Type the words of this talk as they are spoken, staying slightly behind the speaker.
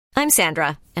I'm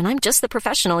Sandra, and I'm just the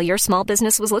professional your small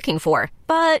business was looking for.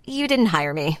 But you didn't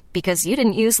hire me because you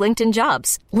didn't use LinkedIn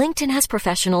Jobs. LinkedIn has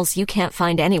professionals you can't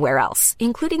find anywhere else,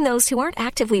 including those who aren't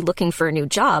actively looking for a new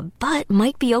job, but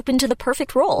might be open to the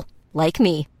perfect role, like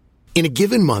me. In a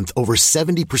given month, over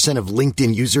 70% of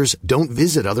LinkedIn users don't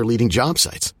visit other leading job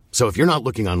sites. So if you're not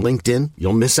looking on LinkedIn,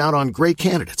 you'll miss out on great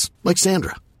candidates like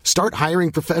Sandra. Start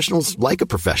hiring professionals like a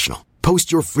professional.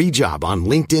 Post your free job on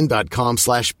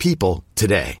linkedin.com/people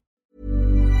today.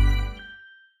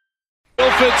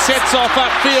 Milford sets off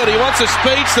upfield. He wants a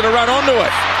speedster to run onto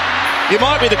it. He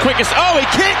might be the quickest. Oh, he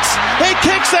kicks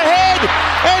ahead.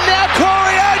 And now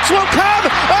Corey Oates will come.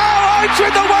 Oh, Oates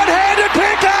with the one-handed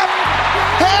pickup.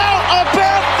 How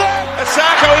about that?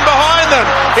 Asako in behind them.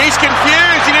 He's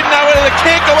confused. He didn't know whether to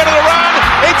kick or whether to run.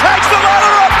 He takes the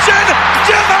latter option.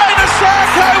 Jermaine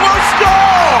Asako will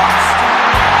score.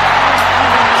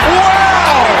 Wow.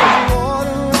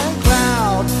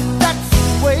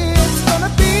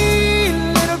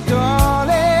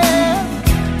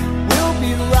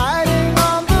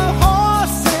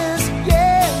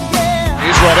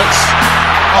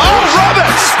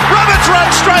 Roberts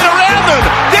runs straight around them,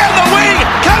 down the wing,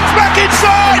 comes back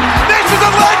inside, this is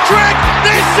electric,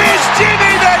 this is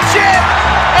Jimmy the Jet,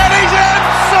 and he's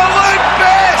absolute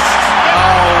best!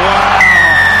 Oh, wow.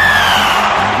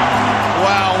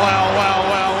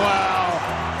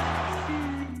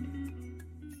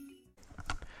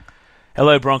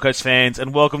 Hello Broncos fans,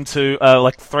 and welcome to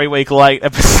 3-week late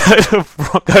episode of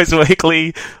Broncos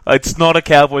Weekly. It's not a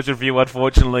Cowboys review,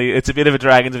 unfortunately. It's a bit of a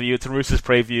Dragons review. It's a Roosters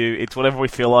preview. It's whatever we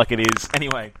feel like it is.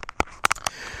 Anyway,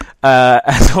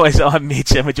 as always, I'm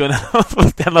Mitch, and we're joined down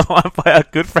the line by our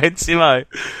good friend Simo.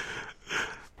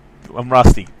 I'm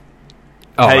Rusty.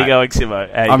 Oh, how you going,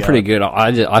 Simo? I'm pretty good.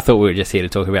 I thought we were just here to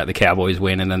talk about the Cowboys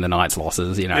win and then the Knights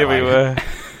losses. You know, yeah, we were.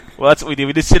 Well, that's what we did.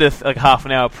 We just did a half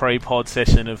an hour pre-pod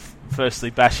session of firstly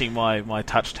bashing my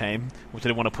touch team, which I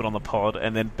didn't want to put on the pod,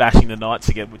 and then bashing the Knights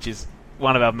again, which is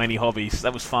one of our many hobbies.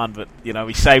 That was fun, but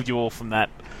we saved you all from that.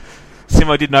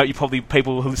 Simo did note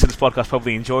people who listen to this podcast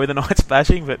probably enjoy the Knights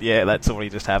bashing, but yeah, that's already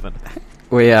just happened.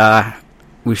 We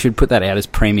should put that out as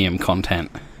premium content,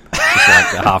 just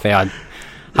like a half hour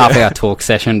talk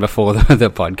session before the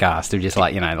podcast, of just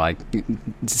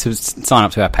sign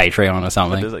up to our Patreon or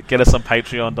something. Get us on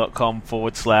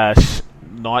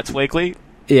patreon.com/Knights Weekly.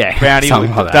 Yeah, Brownie,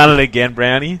 we've like done it again,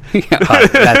 Brownie.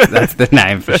 that's the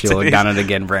name for sure. Done it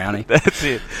again, Brownie. That's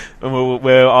it. And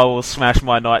I will smash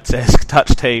my Knights-esque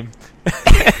touch team.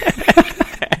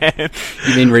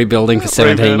 You've been rebuilding for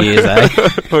 17 years, eh?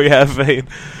 We have been.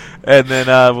 And then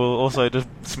we'll also just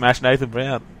smash Nathan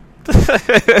Brown.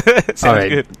 Sounds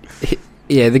good.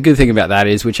 Yeah, the good thing about that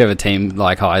is whichever team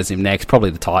hires him next,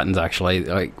 probably the Titans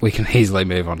actually, we can easily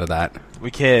move on to that. We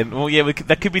can. Well, yeah,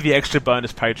 that could be the extra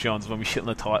bonus Patreons when we shit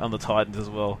on the Titans as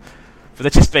well. But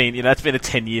that's just been, that's been a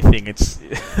 10-year thing. It's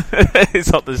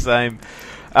it's not the same.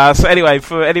 So anyway,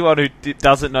 for anyone who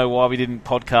doesn't know why we didn't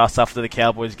podcast after the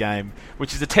Cowboys game,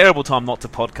 which is a terrible time not to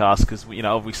podcast because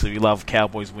obviously we love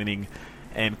Cowboys winning,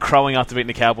 and crowing after beating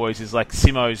the Cowboys is like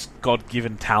Simo's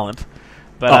God-given talent.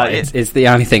 But it's the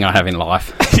only thing I have in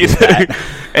life. You do.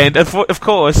 And of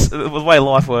course, the way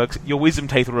life works, your wisdom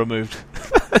teeth were removed.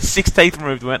 6 teeth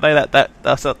removed, weren't they?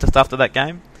 That's just after that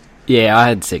game. Yeah, I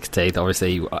had 6 teeth.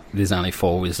 Obviously, there's only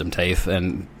 4 wisdom teeth,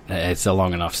 and it's a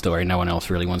long enough story. No one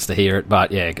else really wants to hear it.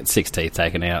 But yeah, got 6 teeth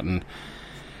taken out, and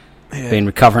been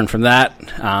recovering from that.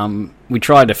 We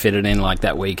tried to fit it in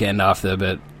that weekend after,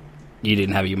 but you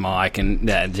didn't have your mic, and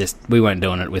we weren't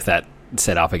doing it with that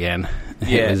set up again.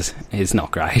 Yeah. It's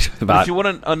not great, but if you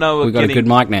want to know, we've got a good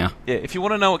mic now. Yeah, if you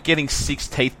want to know what getting 6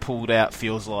 teeth pulled out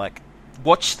feels like,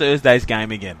 watch Thursday's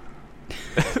game again,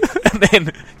 and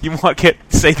then you might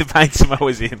see the pain Simo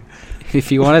was in.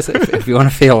 If you want to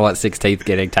feel like 6 teeth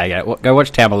getting taken out, go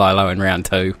watch Tamalolo in round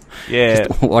 2. Yeah,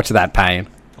 just watch that pain.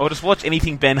 Or just watch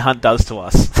anything Ben Hunt does to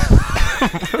us.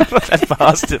 That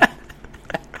bastard.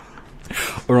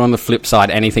 Or on the flip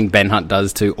side, anything Ben Hunt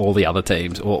does to all the other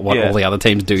teams, or what all the other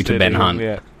teams do to Ben Hunt.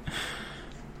 Yeah.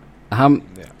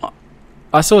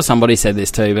 I saw somebody said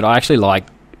this too, but I actually like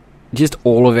just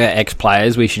all of our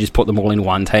ex-players. We should just put them all in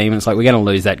one team. It's like we're going to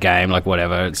lose that game,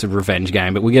 whatever. It's a revenge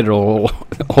game, but we get it all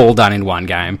done in one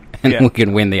game, and we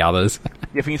can win the others. Yeah,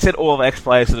 if we can set all of our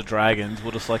ex-players to the Dragons,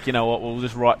 we'll just we'll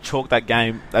just chalk that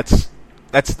game. That's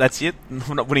it.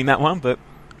 We're not winning that one, but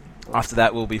after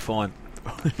that we'll be fine.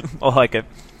 I like it.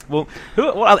 Well,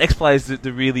 what other ex-players that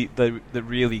really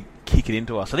kick it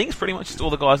into us? I think it's pretty much just all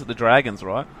the guys at the Dragons,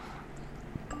 right?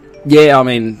 Yeah, I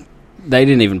mean, they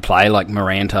didn't even play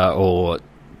Miranda or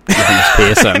Johannes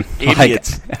Pearson.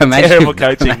 Idiots. Imagine Terrible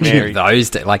coaching, Mary. Those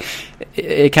two. Like,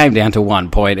 it came down to 1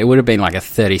 point. It would have been like a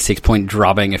 36-point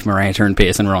drubbing if Moranta and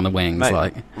Pearson were on the wings. Mate,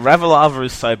 like, Ravalawa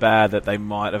is so bad that they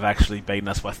might have actually beaten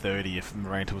us by 30 if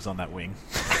Moranta was on that wing.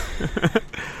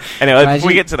 Anyway, before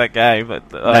we get to that game...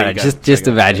 just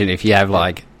imagine if you have,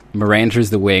 like, Moranta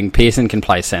as the wing, Pearson can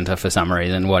play centre for some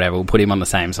reason, whatever, we'll put him on the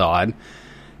same side.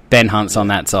 Ben Hunt's on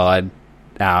that side.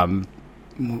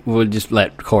 We'll just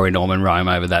let Corey Norman roam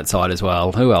over that side as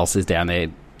well. Who else is down there?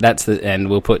 And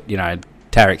we'll put,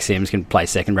 Tarek Sims can play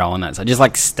second row on that side. Just,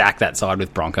 like, stack that side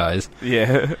with Broncos.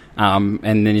 Yeah. And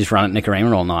then just run at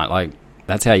Nicarima all night. Like,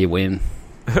 that's how you win.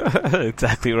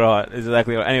 Exactly right.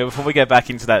 Anyway, before we get back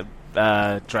into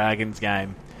that Dragons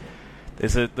game,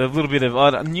 there's a little bit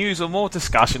of news or more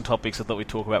discussion topics I thought we'd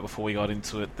talk about before we got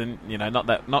into it. Then not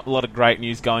a lot of great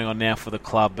news going on now for the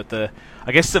club, but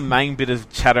I guess the main bit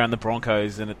of chatter around the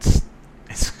Broncos, and it's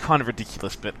kind of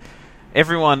ridiculous, but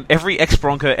every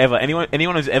ex-Bronco ever,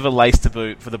 anyone who's ever laced a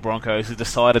boot for the Broncos has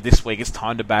decided this week it's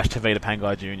time to bash Tavita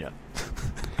Pangai Jr.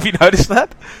 Have you noticed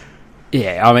that?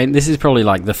 Yeah, I mean, this is probably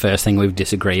like the first thing we've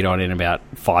disagreed on in about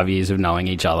 5 years of knowing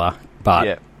each other, but.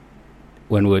 Yeah.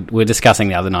 When we're discussing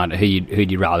the other night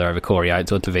who'd you rather over Corey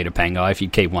Oates or Tavita Pangai if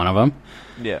you'd keep one of them.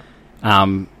 Yeah.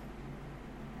 I'm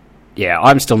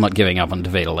still not giving up on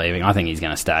Tavita leaving. I think he's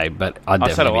going to stay, but I'd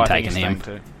definitely be taking him.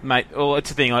 Too. Mate, well, it's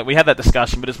the thing, like, we had that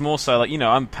discussion, but it's more so, like,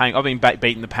 I've been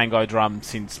beating the Pangai drum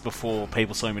since before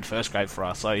people saw him in first grade for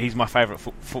us, so he's my favourite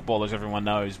footballer, as everyone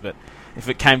knows, but if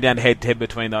it came down to head-to-head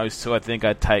between those two, I think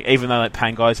I'd take, even though like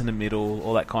Pangai's in the middle,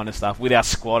 all that kind of stuff, with our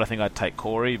squad, I think I'd take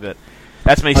Corey, but...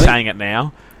 That's me saying it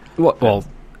now. Well,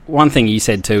 one thing you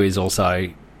said too is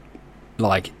also,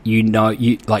 like,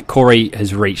 Corey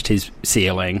has reached his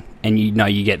ceiling, and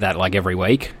you get that like every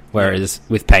week. Whereas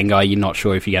with Pangai, you're not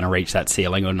sure if you're going to reach that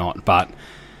ceiling or not. But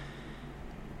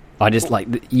I just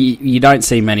you don't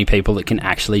see many people that can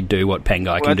actually do what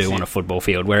Pangai can do on a football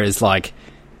field. Whereas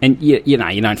and you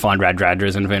don't find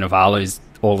Radradras and Vunivalus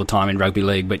all the time in rugby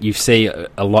league, but you see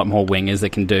a lot more wingers that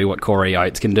can do what Corey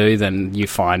Oates can do than you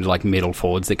find like middle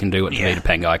forwards that can do what Tavita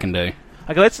Pangai can do.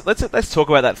 Okay, let's talk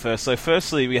about that first. So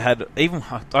firstly, we had I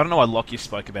don't know why Lockyer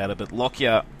spoke about it, but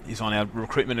Lockyer is on our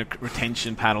recruitment and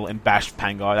retention panel and bashed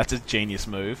Pangai. That's a genius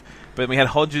move. But we had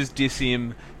Hodges diss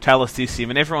him, Talis diss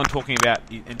him, and everyone talking about,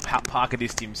 and Parker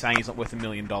dissed him, saying he's not worth $1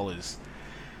 million.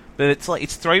 But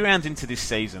it's 3 rounds into this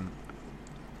season.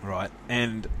 Right,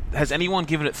 and has anyone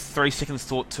given it 3 seconds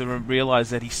thought to realise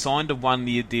that he signed a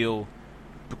 1-year deal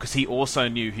because he also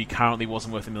knew he currently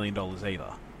wasn't worth $1 million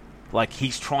either? Like,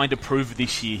 he's trying to prove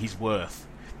this year his worth.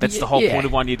 That's the whole point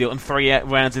of 1-year deal. And 3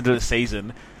 rounds into the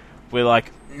season, we're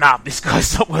like, nah, this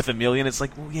guy's not worth $1 million. It's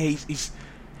like, well, yeah, he's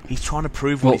trying to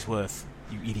prove what he's worth.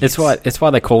 You idiots. It's why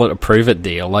they call it a prove it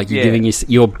deal. Like,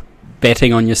 you're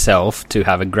betting on yourself to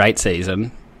have a great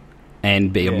season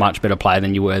and be a much better player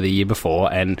than you were the year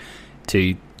before, and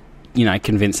to,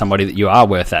 convince somebody that you are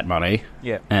worth that money.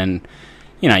 Yeah. And,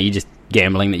 you're just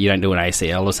gambling that you don't do an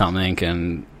ACL or something,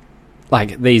 and,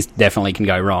 like, these definitely can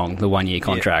go wrong, the 1-year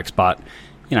contracts, but,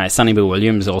 Sonny Bill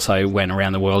Williams also went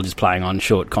around the world just playing on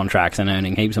short contracts and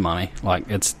earning heaps of money. Like,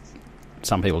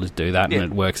 some people just do that and it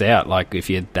works out, like, if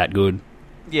you're that good.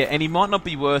 Yeah, and he might not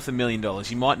be worth $1 million.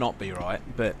 He might not be, right?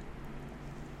 But...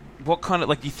 what kind of,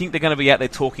 do you think they're going to be out there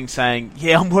talking, saying,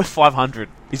 yeah, I'm worth 500?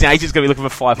 His agent's going to be looking for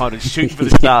 500, shooting for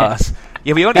the stars.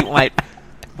 Yeah, we only, mate,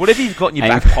 whatever you've got in your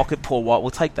back pocket, Paul White,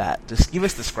 we'll take that. Just give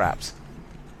us the scraps.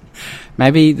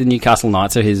 Maybe the Newcastle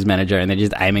Knights are his manager and they're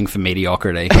just aiming for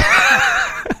mediocrity.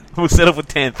 We'll settle for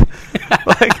 10th.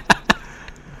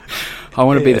 I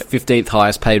want to be the 15th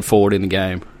highest paid forward in the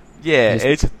game. Yeah,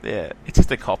 it's just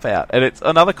a cop-out. And it's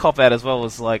another cop-out as well,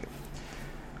 is like,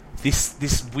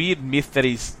 this weird myth that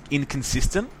he's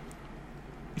inconsistent,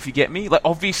 if you get me. Like,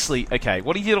 obviously, okay,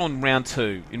 what he did in round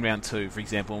two, for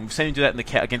example, and we've seen him do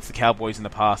that against the Cowboys in the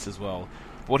past as well.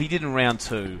 What he did in round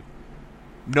 2,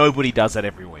 nobody does that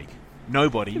every week.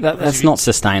 Nobody. That's not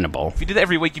sustainable. If you did that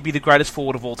every week, you'd be the greatest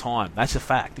forward of all time. That's a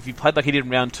fact. If you played like he did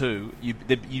in round 2,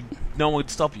 no one would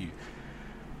stop you.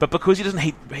 But because he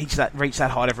doesn't reach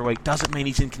that height every week, doesn't mean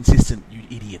he's inconsistent, you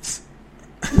idiots.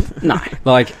 No,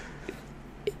 like...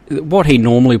 what he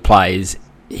normally plays,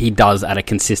 he does at a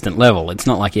consistent level. It's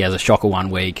not like he has a shocker 1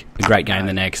 week, a great game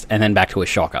the next, and then back to a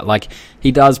shocker. Like,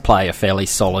 he does play a fairly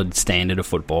solid standard of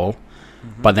football,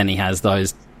 but then he has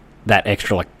that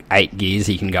extra 8 gears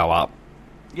he can go up.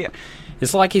 Yeah.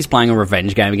 It's like he's playing a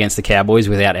revenge game against the Cowboys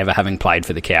without ever having played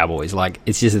for the Cowboys. Like,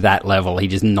 it's just at that level. He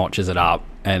just notches it up,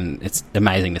 and it's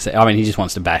amazing to see. I mean, he just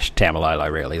wants to bash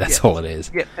Tamalolo, really. That's all it is.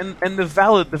 Yeah, and the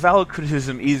valid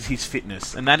criticism is his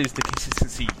fitness, and that is the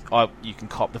consistency you can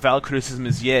cop. The valid criticism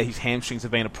is, his hamstrings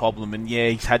have been a problem, and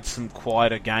he's had some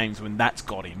quieter games when that's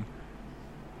got him.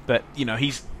 But,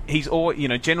 he's all,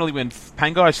 generally when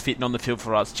Pangai's fit and on the field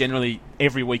for us, generally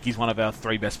every week he's one of our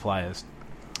 3 best players.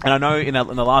 And I know in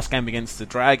the last game against the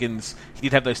Dragons, he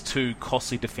did have those 2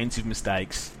 costly defensive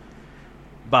mistakes,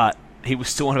 but he was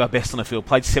still one of our best on the field.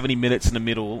 Played 70 minutes in the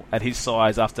middle at his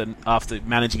size after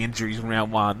managing injuries in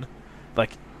round 1.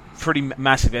 Like, pretty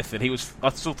massive effort. I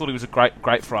still thought he was a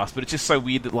great for us, but it's just so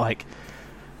weird that, like,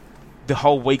 the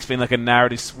whole week's been like a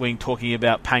narrative swing talking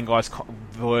about Pangai's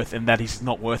worth and that he's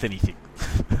not worth anything.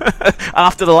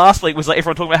 After the last week was like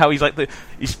everyone talking about how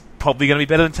he's probably going to be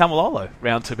better than Tamalolo.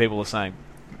 Round 2 people are saying,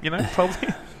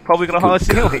 probably got a higher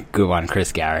ceiling. Good one,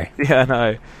 Chris Gary. Yeah, I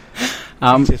know.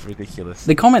 It's just ridiculous.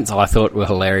 The comments I thought were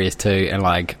hilarious too, and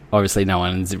like obviously no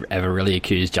one's ever really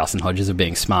accused Justin Hodges of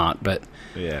being smart, but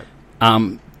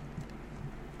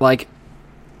like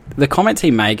the comments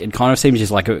he make, it kind of seems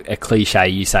just like a cliche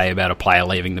you say about a player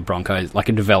leaving the Broncos, like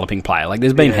a developing player. Like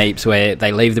there's been heaps where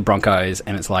they leave the Broncos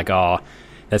and it's like, oh,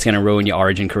 that's going to ruin your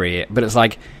Origin career. But it's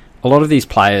like a lot of these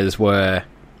players were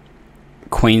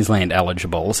Queensland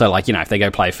eligible, so like if they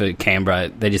go play for Canberra,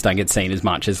 they just don't get seen as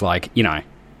much as like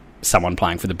someone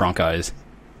playing for the Broncos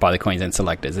by the Queensland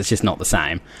selectors. It's just not the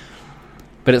same.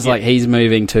 But it's like he's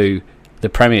moving to the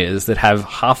Premiers that have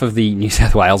half of the New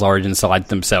South Wales Origin side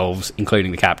themselves, including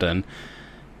the captain.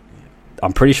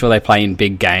 I'm pretty sure they play in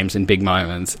big games and big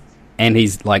moments, and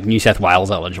he's like New South Wales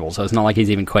eligible, so it's not like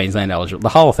he's even Queensland eligible. The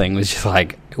whole thing was just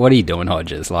like, what are you doing,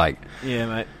 Hodges? Like, yeah,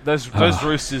 mate, those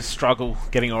Roosters struggle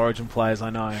getting Origin players. I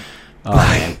know. Oh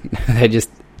man, they're just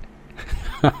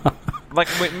like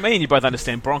me and you both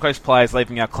understand. Broncos players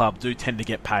leaving our club do tend to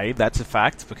get paid. That's a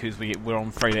fact because we're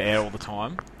on free to air all the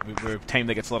time. We're a team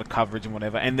that gets a lot of coverage and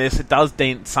whatever. And it does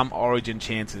dent some Origin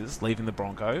chances leaving the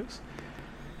Broncos.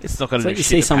 It's not going to. So you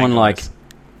see someone like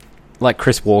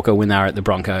Chris Walker when they were at the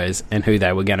Broncos and who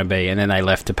they were going to be, and then they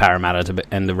left to Parramatta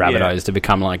and the Rabbitohs to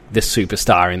become like the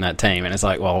superstar in that team. And it's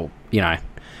like, well, now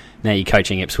you're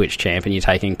coaching Ipswich champ and you're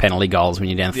taking penalty goals when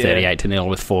you're down 38-0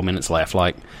 with 4 minutes left.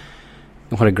 Like,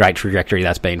 what a great trajectory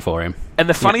that's been for him. And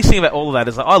the funny thing about all of that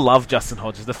is, like, I love Justin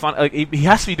Hodges. He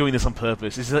has to be doing this on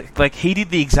purpose. It's like he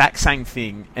did the exact same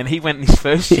thing, and he went in his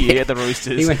first year at the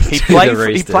Roosters.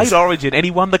 He played Origin, and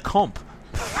he won the comp.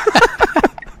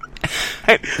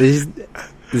 There's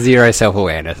zero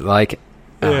self-awareness. Like,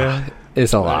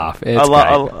 it's a laugh. It's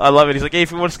I love it. He's like,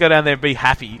 if you want to go down there and be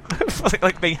happy,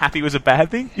 like being happy was a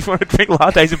bad thing. If you want to drink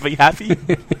lattes and be happy.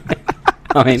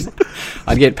 I mean,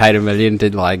 I'd get paid $1 million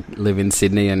to like live in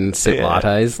Sydney and sip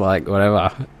lattes, like whatever.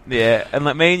 Yeah, and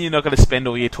like me and you're not going to spend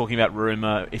all year talking about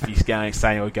rumour if he's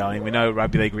staying or going. We know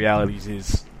rugby league realities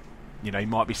is, he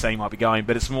might be saying he might be going,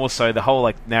 but it's more so the whole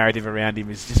like narrative around him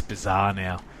is just bizarre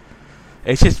now.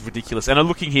 It's just ridiculous. And I'm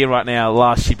looking here right now.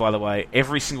 Last year, by the way,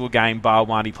 every single game bar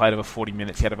one, he played over 40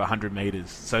 minutes. He had over 100 metres.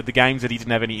 So the games that he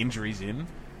didn't have any injuries in,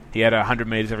 he had 100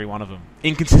 metres every one of them.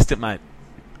 Inconsistent, mate.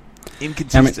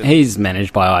 Inconsistent. I mean, he's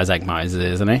managed by Isaac Moses,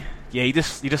 isn't he? Yeah, he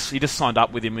just signed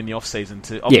up with him in the off season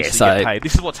to obviously get paid.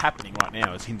 This is what's happening right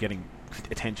now: is him getting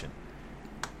attention.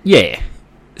 Yeah,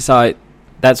 so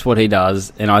that's what he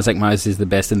does, and Isaac Moses is the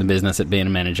best in the business at being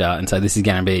a manager, and so this is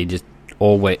going to be just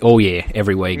all year,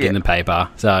 every week in the paper.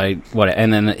 So what?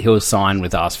 And then he'll sign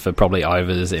with us for probably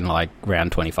overs in like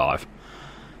round 25.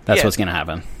 That's what's going to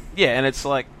happen. Yeah, and it's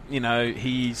like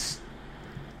he's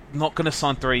not going to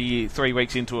sign 3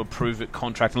 weeks into a prove-it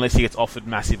contract unless he gets offered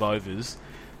massive overs.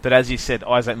 But as you said,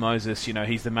 Isaac Moses,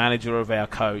 he's the manager of our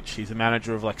coach. He's the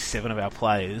manager of like 7 of our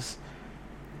players.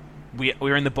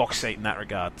 We're in the box seat in that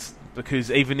regard.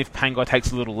 Because even if Pangai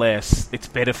takes a little less, it's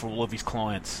better for all of his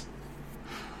clients.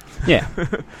 Yeah.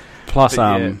 Plus,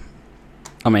 I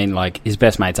mean, like, his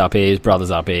best mate's up here, his brother's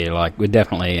up here. Like, we're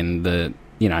definitely in the,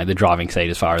 the driving seat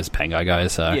as far as Pangai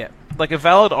goes. So yeah. Like, a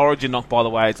valid Origin knock, by the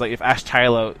way, it's like if Ash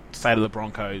Taylor stayed to the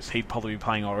Broncos, he'd probably be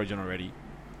playing Origin already.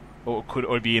 Or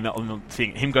be in the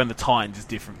thing. Him going to the Titans is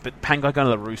different. But Pangai going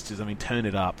to the Roosters, I mean, turn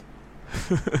it up.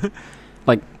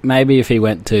 Like, maybe if he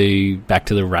went back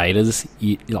to the Raiders,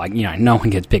 no one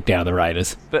gets picked out of the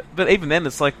Raiders. But even then,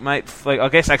 it's like, mate, like, I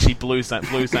guess actually Blues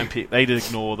don't pick. They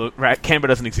just ignore Canberra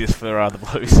doesn't exist for the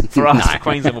Blues. For us, no.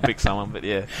 Queensland will pick someone. But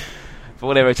yeah, but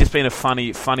whatever. It's just been a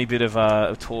funny bit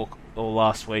of talk all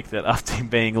last week that after him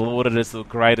being lauded as the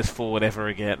greatest forward ever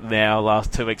again,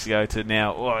 last 2 weeks ago to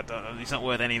now, he's not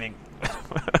worth anything.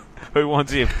 Who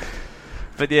wants him?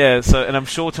 But yeah, and I'm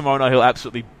sure tomorrow night he'll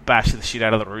absolutely bash the shit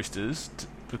out of the Roosters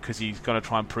because he's going to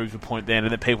try and prove the point then,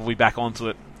 and then people will be back onto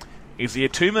it. Is he a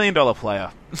 $2 million player?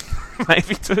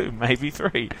 Maybe 2, maybe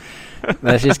 3.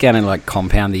 That's just going to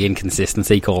compound the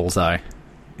inconsistency calls, though.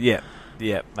 Yeah,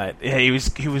 mate. Yeah, he was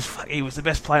the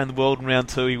best player in the world in round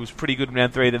 2. He was pretty good in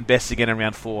round 3, then best again in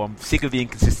round 4. I'm sick of the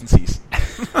inconsistencies.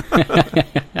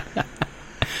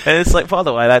 And it's by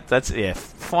the way, that's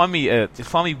find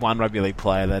me one rugby league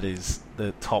player that is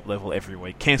the top level every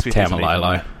week. Cam Smith,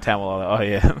 Tamalolo. Oh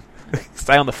yeah,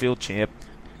 stay on the field, champ.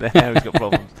 Now he's got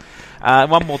problems.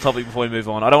 One more topic before we move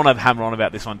on. I don't want to hammer on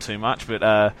about this one too much, but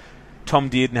Tom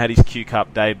Dearden had his Q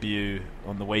Cup debut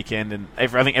on the weekend, and I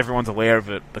think everyone's aware of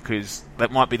it because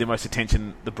that might be the most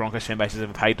attention the Broncos fan base has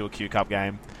ever paid to a Q Cup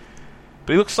game.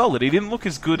 But he looked solid. He didn't look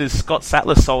as good as Scott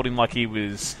Sattler sold him like he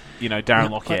was,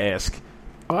 Darren Lockyer-esque.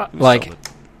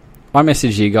 I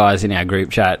messaged you guys in our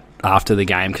group chat after the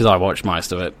game because I watched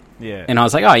most of it. Yeah. And I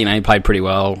was like, he played pretty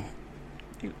well.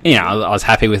 I was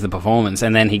happy with the performance.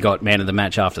 And then he got man of the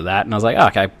match after that. And I was like,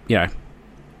 okay,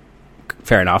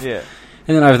 fair enough. Yeah.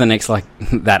 And then over the next,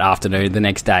 that afternoon, the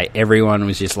next day, everyone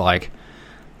was just,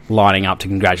 lining up to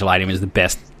congratulate him as the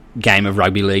best game of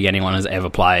rugby league anyone has ever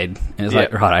played. And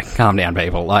it's righto, calm down,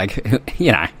 people.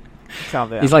 Calm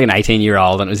down. He's an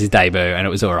 18-year-old and it was his debut and it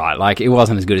was all right. It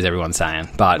wasn't as good as everyone's saying,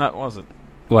 but... No, it wasn't.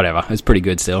 Whatever. It was pretty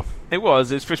good still. It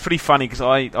was. It's pretty funny because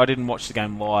I didn't watch the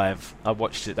game live. I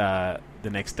watched it the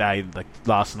next day,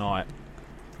 last night.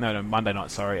 No, Monday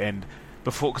night, sorry. And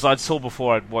before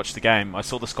I'd watched the game, I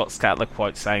saw the Scott Sattler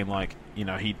quote saying,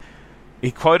 he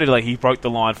quoted he broke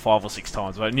the line 5 or 6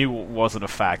 times, but I knew it wasn't a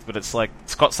fact. But it's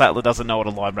Scott Sattler doesn't know what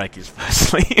a line break is.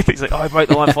 Firstly, he's I broke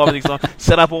the line 5 or 6 times,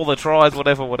 set up all the tries,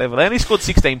 whatever. They only scored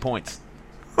 16 points.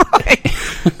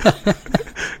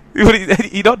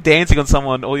 You're not dancing on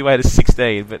someone all the way to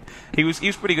 16, but he was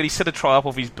pretty good. He set a try up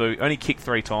off his boot, only kicked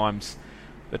 3 times.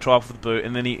 The try off the boot,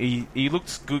 and then he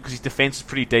looked good because his defence was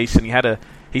pretty decent.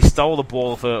 He stole the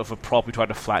ball of a prop who tried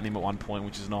to flatten him at one point,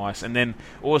 which is nice. And then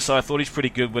also I thought he's pretty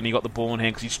good when he got the ball in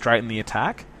hand because he straightened the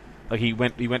attack. He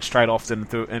went straight off and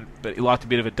through, but he liked a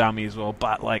bit of a dummy as well.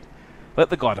 But let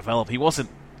the guy develop. He was. I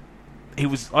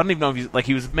don't even know if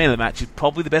he was man of the match. He's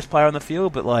probably the best player on the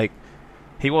field, but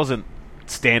he wasn't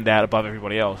stand out above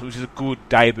everybody else. Which is a good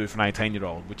debut for an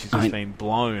 18-year-old, which has just been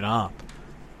blown up.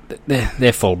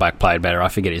 Their fullback played better. I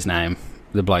forget his name.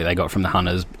 The bloke they got from the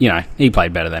Hunters. He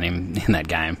played better than him in that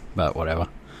game, but whatever.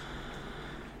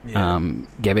 Yeah.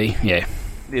 Gebby, yeah.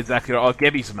 Exactly right.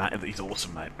 Gebby's he's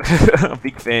awesome, mate. I'm a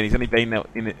big fan. He's only been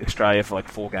in Australia for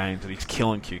 4 games, and he's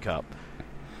killing Q Cup.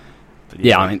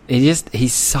 Yeah,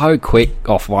 he's so quick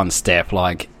off one step,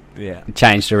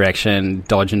 change direction,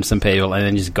 dodging some people, and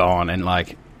then just gone, and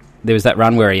there was that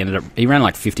run where he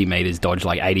ran 50 metres, dodged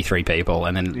 83 people,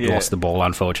 and then lost the ball,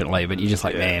 unfortunately. But you're just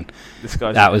man, this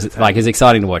guy's that was it's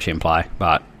exciting to watch him play.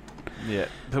 But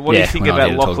but what do you think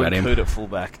about Lachlan Coote at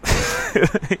fullback?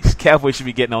 Cowboys should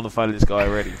be getting on the phone to this guy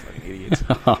already. Fucking idiots.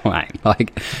 Oh mate,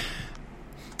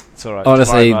 it's all right.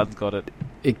 Honestly, got it.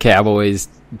 Cowboys,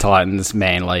 Titans,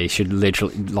 Manly should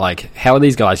literally how are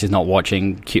these guys just not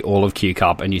watching all of Q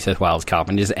Cup and New South Wales Cup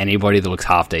and just anybody that looks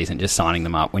half decent just signing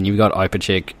them up when you've got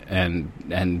Opachik and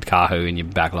Kahu in your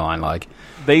back line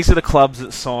these are the clubs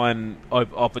that sign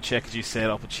Opachik, as you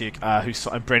said, who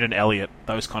sign Brendan Elliott,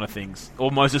 those kind of things, or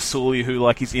Moses Sully, who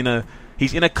he's in a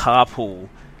carpool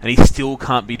and he still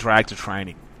can't be dragged to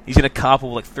training. He's in a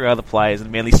carpool with 3 other players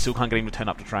and Manly still can't get him to turn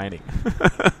up to training.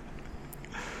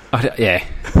 Yeah,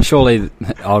 surely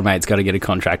old mate's got to get a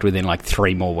contract within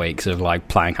 3 more weeks of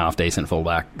playing half decent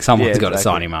fullback. Someone's got to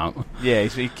sign him up. Yeah,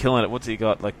 he's killing it. What's he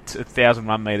got? 1,000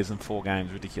 run meters in 4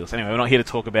 games. Ridiculous. Anyway, we're not here to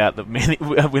talk about the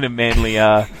Wynnum Manly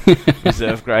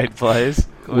reserve grade players.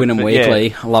 Wynnum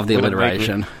Weekly. I love the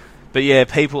alliteration. But yeah,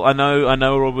 people, I know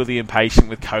we're all really impatient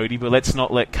with Cody, but let's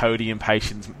not let Cody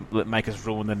impatience make us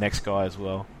ruin the next guy as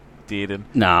well. Dearden.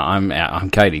 No, I'm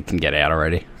out. Cody can get out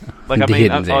already. I'm at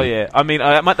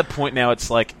the point now. It's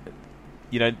not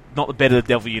the better the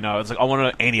devil It's I want to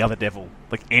know any other devil,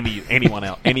 anyone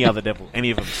else, any other devil,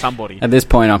 any of them, somebody. At this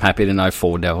point, I'm happy to know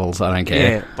 4 devils. I don't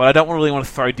care. Yeah, but I don't really want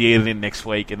to throw Dearden in next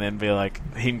week and then be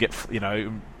him get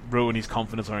ruin his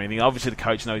confidence or anything. Obviously, the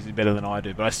coach knows he's better than I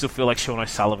do, but I still feel like Sean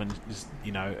O'Sullivan is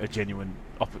a genuine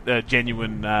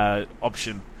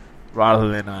option rather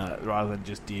than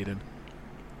just Dearden.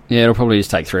 Yeah, it'll probably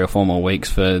just take 3 or 4 more weeks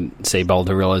for Seabold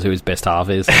to realise who his best half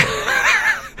is.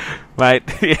 Mate,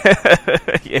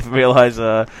 yeah, realise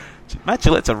Matt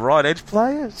Gillette's a right edge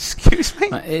player? Excuse me?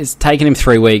 It's taken him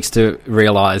 3 weeks to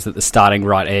realise that the starting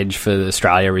right edge for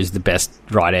Australia is the best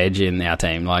right edge in our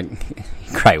team.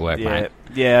 Great work, mate.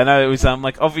 Yeah, I know it was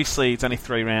obviously it's only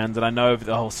 3 rounds, and I know over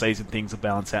the whole season things will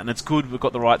balance out, and it's good we've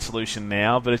got the right solution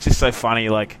now. But it's just so funny,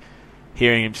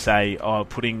 hearing him say, "Oh,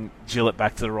 putting Gillett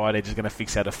back to the right edge is going to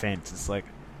fix our defence." It's like,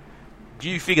 do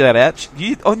you figure that out?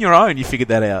 You on your own? You figured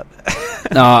that out?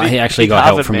 No, he actually got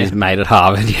help from his mate at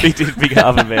Harvard. He did, big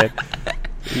Harvard man.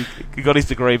 He got his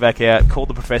degree back out, called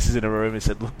the professors in a room and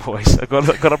said, "Look, boys, I've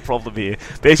got a problem here.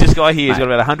 There's this guy here who's got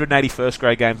about 180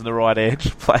 first-grade games on the right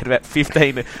edge, played about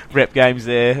 15 rep games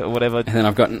there, or whatever. And then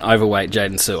I've got an overweight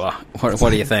Jaden Sewer. What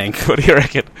do you think? What do you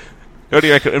reckon?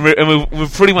 And we're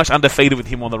pretty much undefeated with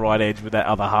him on the right edge with that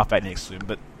other halfback next to him.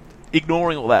 But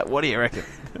ignoring all that, what do you reckon?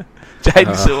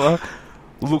 Jaden Sewer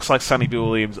looks like Sonny Bill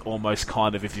Williams almost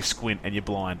kind of if you squint and you're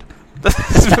blind.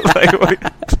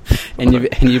 And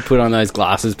you put on those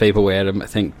glasses people wear to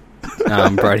think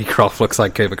Brody Croft looks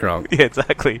like Cooper Cronk. Yeah,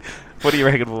 exactly. What do you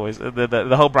reckon, boys?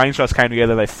 The whole brain trust came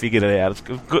together. They figured it out.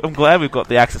 I'm glad we've got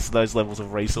the access to those levels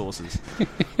of resources.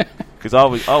 Because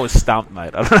I was stumped,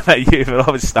 mate. I don't know about you, but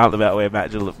I was stumped about where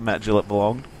Matt Gillett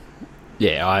belonged.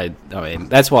 Yeah, I mean,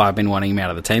 that's why I've been wanting him out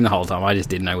of the team the whole time. I just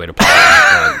didn't know where to play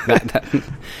him.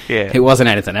 Yeah. It wasn't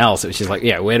anything else. It was just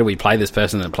where do we play this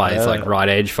person that plays right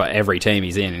edge for every team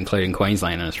he's in, including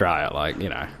Queensland and Australia? I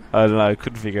don't know,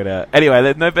 couldn't figure it out. Anyway,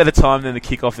 there's no better time than to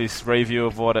kick off this review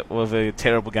of what it was a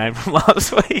terrible game from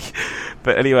last week.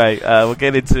 But anyway, we'll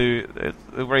get into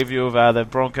the review of the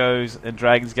Broncos and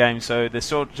Dragons game. So the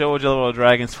George Illawarra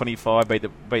Dragons 25 beat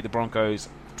the Broncos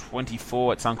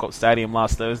 24 at Suncorp Stadium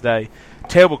last Thursday.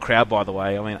 Terrible crowd, by the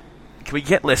way. I mean, can we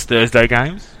get less Thursday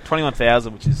games?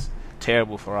 21,000, which is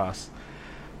terrible for us.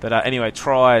 But anyway,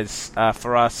 tries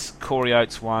for us. Corey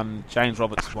Oates won, James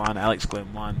Roberts won, Alex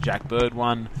Glenn won, Jack Bird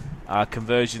won.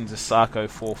 Conversions, Asako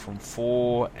 4 from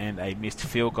 4, and a missed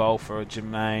field goal for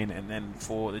Jermaine. And then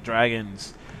for the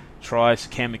Dragons, tries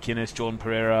Cam McInnes, Jordan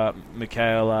Pereira,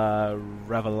 Michaela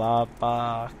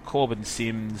Ravalava, Corbin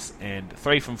Sims, and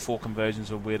 3 from 4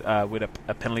 conversions with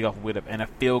a penalty off Widdop and a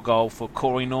field goal for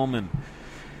Corey Norman.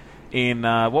 In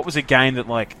what was a game that,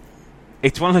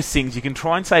 it's one of those things you can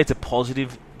try and say it's a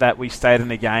positive that we stayed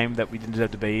in a game that we didn't deserve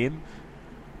to be in,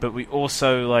 but we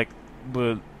also,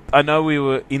 I know we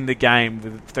were in the game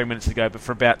with 3 minutes to go, but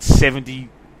for about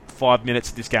 75 minutes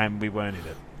of this game, we weren't in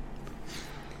it.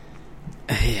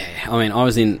 Yeah, I mean, I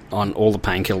was on all the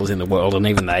painkillers in the world, and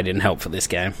even they didn't help for this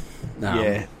game.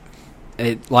 Yeah.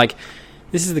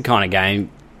 This is the kind of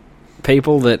game,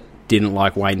 people that didn't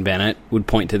like Wayne Bennett would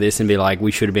point to this and be like,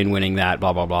 we should have been winning that,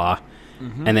 blah, blah, blah.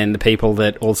 Mm-hmm. And then the people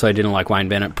that also didn't like Wayne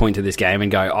Bennett point to this game and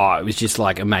go, oh, it was just,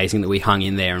 amazing that we hung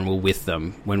in there and were with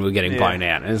them when we were getting blown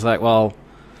out. And it's like, well,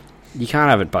 you can't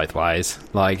have it both ways.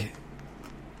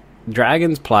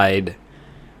 Dragons played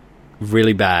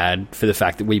really bad for the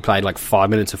fact that we played 5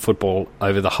 minutes of football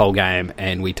over the whole game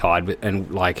and we tied and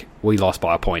we lost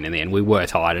by a point in the end. We were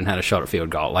tied and had a shot at field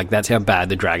goal. That's how bad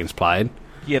the Dragons played.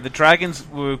 Yeah, the Dragons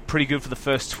were pretty good for the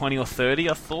first 20 or 30,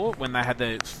 I thought, when they had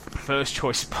their first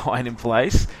choice spine in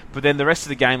place. But then the rest of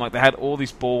the game, they had all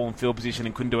this ball and field position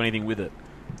and couldn't do anything with it.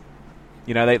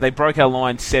 They broke our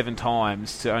line 7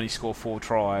 times to only score 4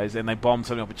 tries, and they bombed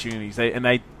so many opportunities.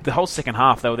 The whole second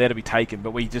half, they were there to be taken,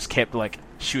 but we just kept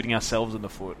shooting ourselves in the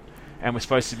foot. And we're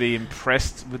supposed to be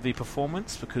impressed with the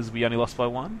performance because we only lost by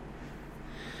 1.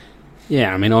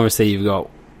 Yeah, I mean, obviously you've got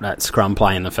that scrum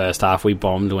play in the first half. We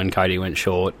bombed when Cody went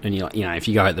short, and if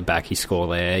you go at the back, you score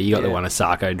there. You got the one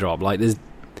Asako drop. There's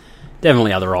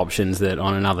definitely other options that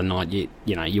on another night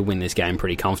you win this game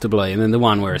pretty comfortably. And then the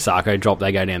one where Asako dropped,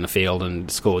 they go down the field and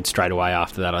scored straight away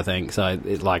after that, I think. So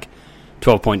it's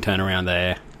 12-point turnaround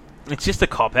there. It's just a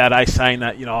cop-out, saying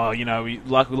that,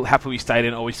 we're happy we stayed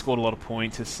in or we scored a lot of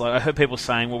points. It's I heard people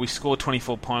saying, well, we scored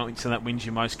 24 points and that wins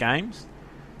you most games.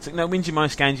 It's no, it wins you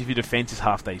most games if your defence is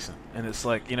half decent. And it's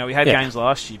we had games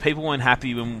last year. People weren't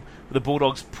happy when the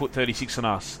Bulldogs put 36 on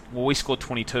us. Well, we scored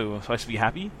 22. I'm supposed to be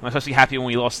happy? Am I supposed to be happy when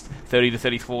we lost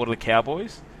 30-34 to the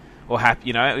Cowboys? Or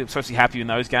happy, I'm supposed to be happy in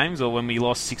those games? Or when we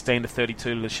lost 16-32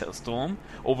 to the Storm?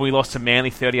 Or when we lost to Manly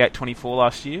 38-24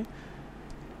 last year?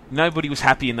 Nobody was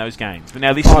happy in those games. But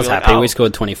now this year, I was happy. We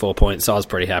scored 24 points, so I was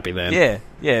pretty happy then.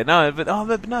 Yeah. No, but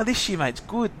this year, mate, it's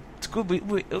good. It's good.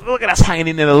 We look at us hanging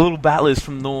in there, the little battlers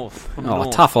from North.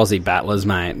 Tough Aussie battlers,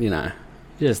 mate.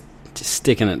 Just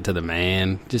sticking it to the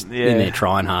man. Just in there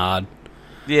trying hard.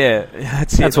 Yeah,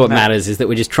 that's what matters, is that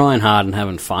we're just trying hard and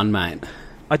having fun, mate.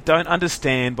 I don't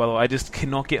understand, by the way. I just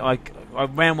cannot get...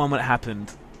 round 1 when it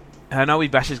happened, and I know we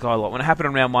bash this guy a lot. When it happened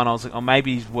in round 1, I was like, oh,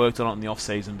 maybe he's worked on it in the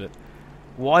off-season, but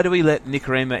why do we let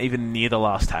Nikorima even near the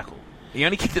last tackle? He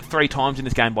only kicked it 3 times in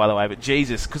this game, by the way, but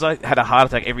Jesus, because I had a heart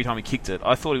attack every time he kicked it,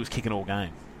 I thought he was kicking all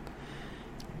game.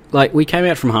 We came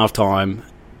out from half-time,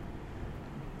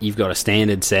 you've got a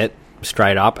standard set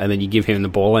straight up, and then you give him the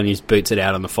ball and he just boots it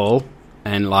out on the full,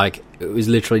 and like it was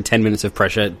literally 10 minutes of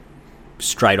pressure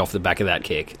straight off the back of that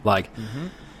kick. Like,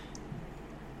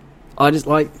 I just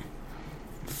like,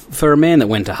 for a man that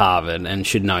went to Harvard and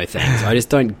should know things, I just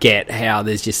don't get how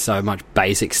there's just so much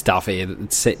basic stuff here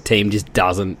that the team just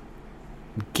doesn't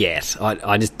get.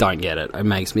 I just don't get it. It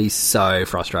makes me so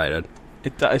frustrated.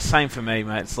 It's same for me,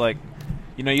 mate. It's like,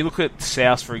 you know, you look at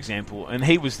South, for example, and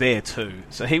he was there too.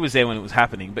 So he was there when it was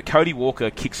happening. But Cody Walker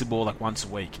kicks the ball like once a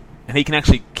week, and he can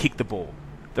actually kick the ball.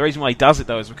 The reason why he does it,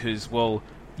 though, is because, well,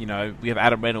 you know, we have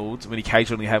Adam Reynolds, and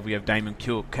occasionally we have Damien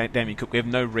Cook. We have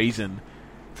no reason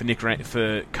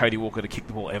for Cody Walker to kick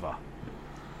the ball ever,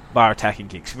 bar attacking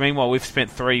kicks. Meanwhile, we've spent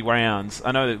 3 rounds.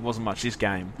 I know that it wasn't much this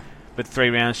game, but 3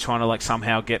 rounds trying to like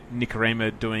somehow get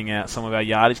Nikorima doing some of our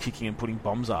yardage kicking and putting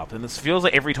bombs up. And it feels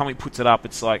like every time he puts it up,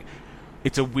 it's like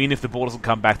it's a win if the ball doesn't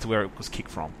come back to where it was kicked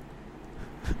from.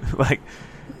 like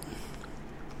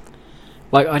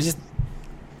I just.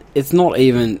 It's not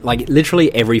even, like,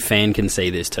 literally every fan can see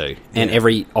this too. And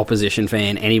every opposition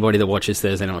fan, anybody that watches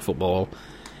Thursday Night Football,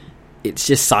 it's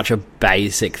just such a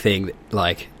basic thing that,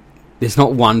 like, there's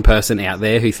not one person out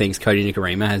there who thinks Cody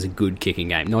Nikorima has a good kicking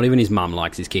game. Not even his mum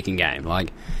likes his kicking game.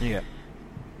 Like, yeah,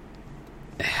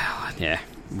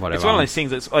 whatever. It's one of those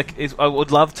things that's, like, I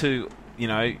would love to, you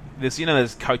know,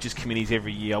 there's coaches committees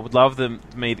every year. I would love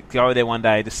me to go there one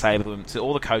day to say to them, to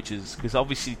all the coaches, because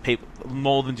obviously people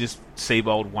more than just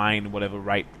Seabold, Wayne, whatever,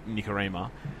 rate Nikorima.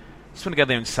 Just want to go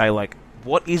there and say, like,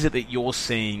 what is it that you're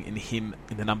seeing in him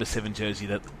in the number 7 jersey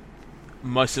that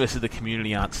most of us in the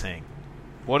community aren't seeing?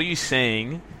 What are you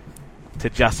seeing to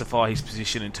justify his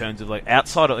position in terms of, like,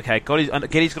 outside of, okay,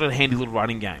 he's got a handy little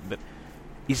running game, but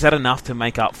is that enough to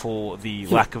make up for the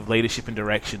lack of leadership and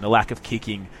direction, the lack of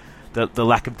kicking, the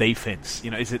lack of defense?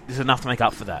 You know, is it enough to make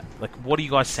up for that? Like, what are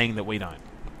you guys seeing that we don't?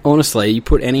 Honestly, you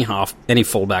put any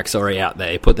fullbacks out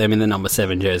there, put them in the number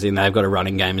 7 jersey, and they've got a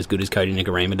running game as good as Cody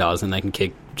Nikorima does, and they can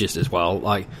kick just as well.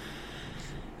 Like,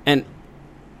 and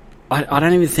I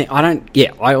don't even think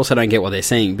I also don't get what they're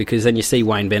seeing, because then you see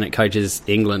Wayne Bennett coaches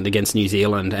England against New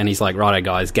Zealand, and he's like, righto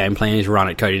guys, game plan is run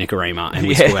at Cody Nikorima, and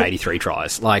we score 83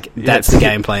 tries. Like, that's the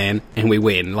game plan, and we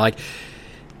win. Like,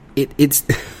 it's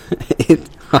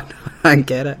I don't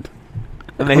get it.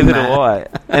 Neither do I.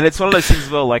 And it's one of those things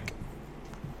as well, like,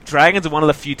 Dragons are one of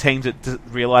the few teams that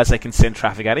realise they can send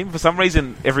traffic at him. For some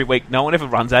reason, every week, no one ever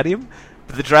runs at him.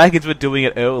 But the Dragons were doing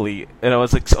it early, and I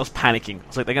was panicking. I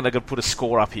was like, they're going to put a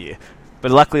score up here.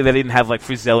 But luckily, they didn't have, like,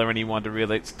 Frizzell or anyone to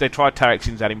really... They tried Tarek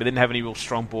Sims at him, but didn't have any real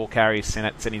strong ball carriers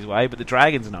sent his way. But the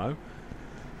Dragons know.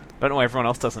 I don't know why everyone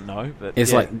else doesn't know, but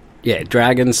it's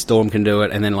Dragons, Storm can do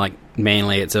it, and then, like,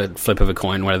 Manly, it's a flip of a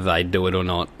coin whether they do it or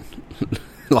not.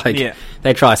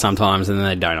 They try sometimes, and then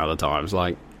they don't other times.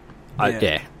 Like,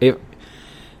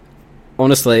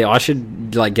 honestly, I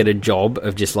should, like, get a job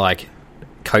of just, like,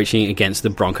 coaching against the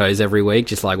Broncos every week.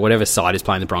 Just, like, whatever side is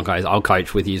playing the Broncos, I'll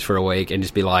coach with you for a week and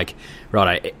just be like,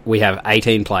 righto, we have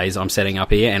 18 plays I'm setting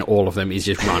up here, and all of them is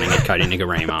just running at Cody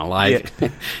Nikorima. Like,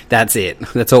 that's it.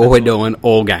 That's all we're doing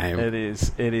all game. It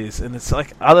is. And it's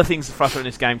like, other things that frustrate in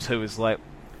this game too is, like,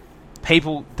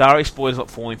 Darius Boyd's not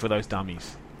falling for those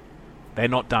dummies. They're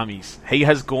not dummies. He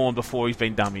has gone before he's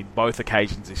been dummied both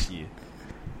occasions this year.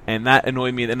 And that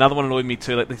annoyed me. Another one annoyed me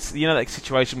too. Like, this, you know, that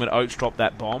situation when Oates dropped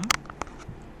that bomb?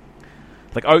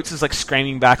 Like, Oates is, like,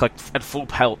 screaming back, like, at full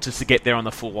pelt just to get there on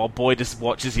the full, while Boyd just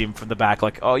watches him from the back,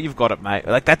 like, oh, you've got it, mate.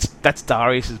 Like, that's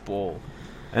Darius's ball.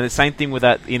 And the same thing with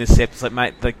that intercept. It's like,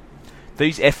 mate, like,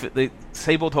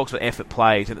 Seabold talks about effort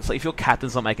plays, and it's like, if your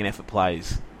captain's not making effort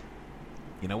plays,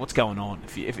 you know, what's going on?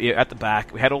 If you're at the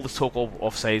back, we had all this talk all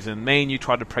off-season. Me and you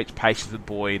tried to preach patience with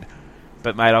Boyd,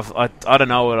 but, mate, I don't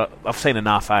know. I've seen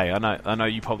enough, I know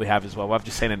you probably have as well. I've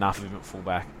just seen enough of him at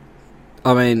fullback.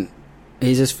 I mean,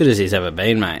 he's as fit as he's ever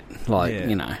been, mate. Like,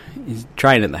 you know, he's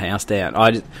training the house down.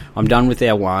 I'm done with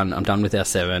our 1. I'm done with our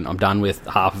 7. I'm done with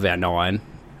half of our 9.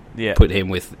 Yeah. Put him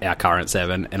with our current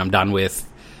 7. And I'm done with,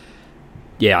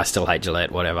 I still hate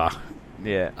Gillette, whatever.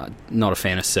 Yeah. Not a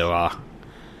fan of Sewer.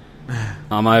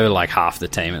 I'm over, like, half the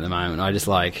team at the moment. I just,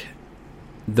 like,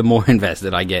 the more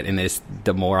invested I get in this,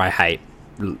 the more I hate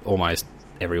almost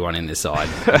everyone in this side.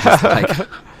 Just, like,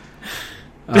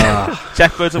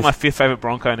 Jack Bird's my 5th favourite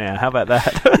Bronco now. How about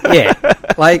that? Yeah.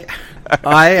 Like,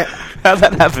 how'd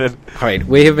that happen? I mean,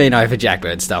 we have been over Jack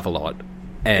Bird stuff a lot.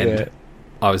 And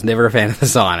I was never a fan of the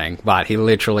signing, but he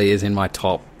literally is in my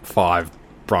top 5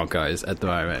 Broncos at the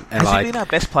moment. And, has he been our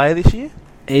best player this year?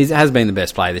 He has been the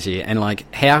best player this year. And,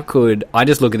 like, how could... I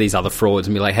just look at these other frauds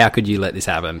and be like, how could you let this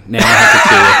happen? Now I have to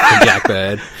cheer for Jack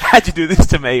Bird. How'd you do this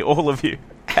to me, all of you?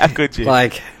 How could you?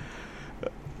 Like...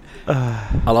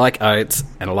 I like Oates,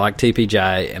 and I like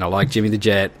TPJ, and I like Jimmy the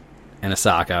Jet, and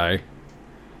Asako,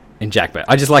 and Jack Bird.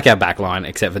 I just like our backline,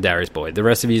 except for Darius Boyd. The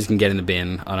rest of you can get in the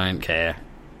bin. I don't care.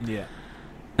 Yeah.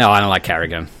 No, I don't like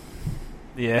Carrigan.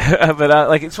 Yeah, but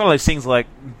like it's one of those things. Like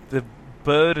the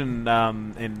Bird and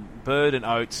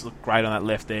Oates look great on that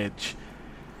left edge.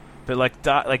 But like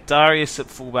Darius at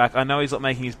fullback, I know he's not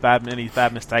making his bad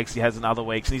mistakes he has in other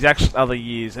weeks, and he's actually other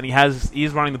years, and he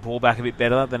is running the ball back a bit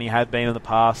better than he had been in the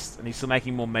past, and he's still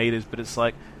making more meters. But it's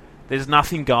like there's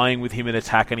nothing going with him in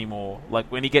attack anymore. Like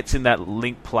when he gets in that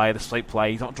link play, the sweep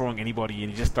play, he's not drawing anybody in.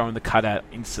 He's just throwing the cutout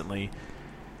instantly,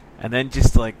 and then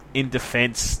just like in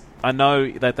defense, I know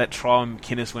that try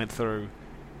McInnes went through.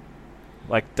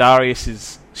 Like Darius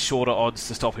is shorter odds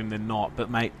to stop him than not, but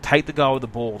mate, take the guy with the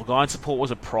ball. The guy in support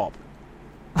was a prop.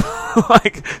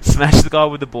 Like smash the guy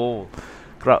with the ball,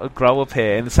 grow a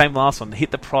pair. And the same last one,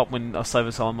 hit the prop when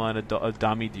Osava Solomon had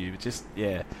dummied you. Just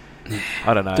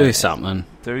I don't know. Do something.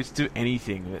 Do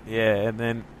anything. But yeah, and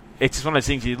then it's just one of those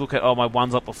things. You look at my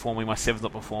one's not performing, my seven's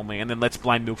not performing, and then let's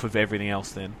blame Milford for everything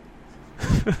else. Then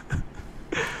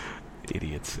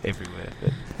idiots everywhere.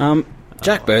 But,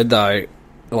 Jack Bird though,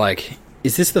 like.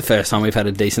 Is this the first time we've had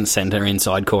a decent centre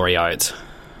inside Corey Oates?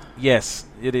 Yes,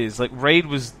 it is. Like Reid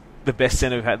was the best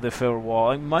centre we've had there for a while.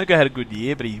 Like, Moga had a good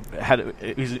year, but he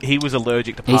was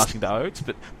allergic to passing to Oates.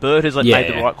 But Bird has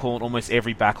made the right call in almost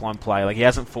every backline play. Like he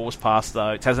hasn't forced past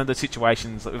Oates. Hasn't had the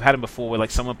situations like we've had him before where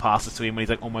like someone passes to him when he's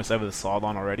like almost over the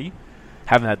sideline already.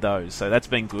 Haven't had those, so that's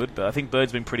been good. But I think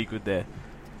Bird's been pretty good there.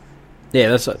 Yeah,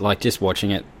 that's like just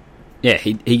watching it. Yeah,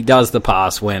 he does the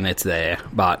pass when it's there,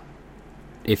 but.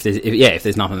 If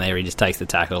there's nothing there, he just takes the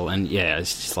tackle, and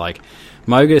it's just like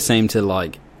Moga seemed to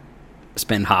like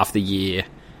spend half the year,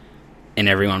 and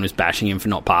everyone was bashing him for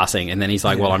not passing, and then he's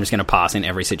like, "Well, I'm just going to pass in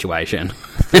every situation."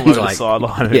 He's like,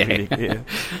 sideline,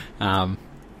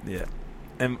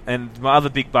 And my other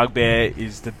big bugbear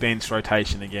is the bench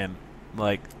rotation again.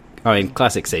 Like, I mean,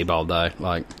 classic Seabold though.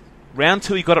 Like round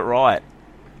 2, he got it right.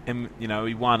 And,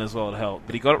 he won as well, it helped.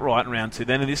 But he got it right in round 2.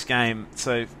 Then in this game,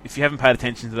 so if you haven't paid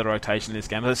attention to the rotation in this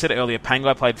game, as I said earlier,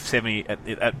 Pangai played 70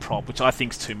 at prop, which I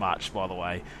think is too much, by the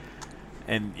way.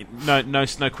 And no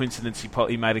coincidence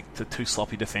he made it two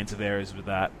sloppy defensive errors with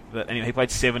that. But anyway, he played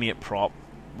 70 at prop,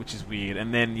 which is weird.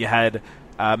 And then you had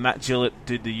Matt Gillett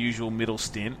did the usual middle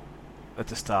stint at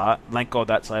the start. Thank God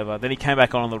that's over. Then he came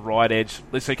back on the right edge.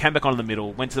 So he came back on the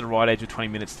middle, went to the right edge with 20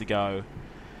 minutes to go.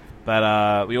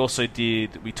 But we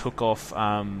took off,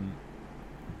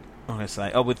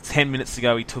 with 10 minutes to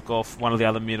go, we took off one of the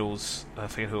other middles. I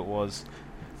forget who it was.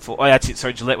 That's it.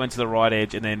 So Gillette went to the right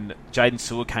edge, and then Jaden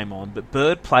Sewer came on. But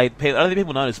Bird played, I don't think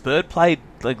people noticed, Bird played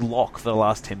like lock for the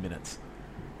last 10 minutes.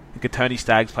 And Tony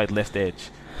Staggs played left edge.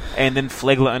 And then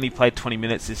Flegler only played 20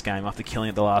 minutes this game after killing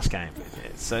it the last game.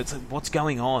 So it's like, what's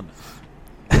going on?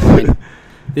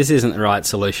 This isn't the right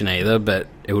solution either, but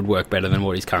it would work better than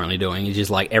what he's currently doing. He's just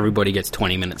like everybody gets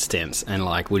 20-minute stints, and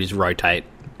like we just rotate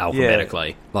alphabetically.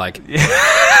 Yeah. Like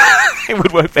it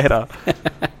would work better.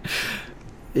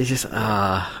 It's just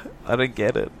I don't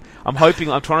get it. I'm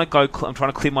trying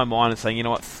to clear my mind and saying, you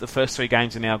know what, the first 3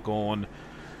 games are now gone.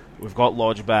 We've got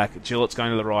Lodge back. Gillette's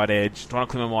going to the right edge. I'm trying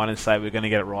to clear my mind and say we're going to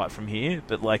get it right from here,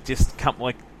 but like just come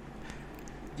like.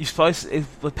 You're supposed to,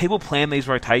 if people plan these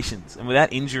rotations, and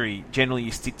without injury, generally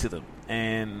you stick to them,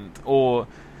 or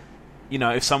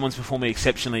if someone's performing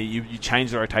exceptionally, you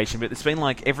change the rotation. But it's been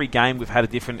like every game we've had a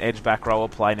different edge back rower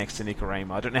play next to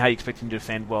Nicarima. I don't know how you expect him to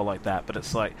defend well like that, but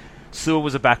it's like Sewer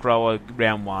was a back rower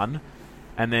round 1,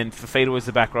 and then Fafita was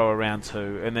the back rower round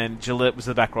 2, and then Gillette was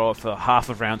the back rower for half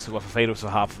of round 2, while Fafita was for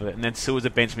half of it, and then Sewer was a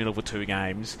bench middle for 2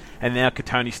 games, and now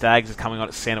Tony Staggs is coming on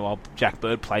at centre while Jack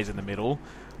Bird plays in the middle.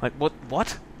 Like, what?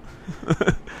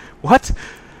 What?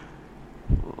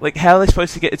 Like, how are they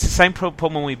supposed to get... It's the same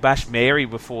problem when we bashed Mary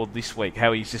before this week,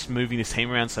 how he's just moving his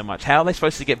team around so much. How are they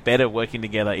supposed to get better working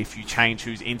together if you change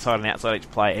who's inside and outside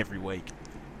each player every week?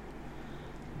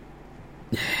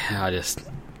 Yeah,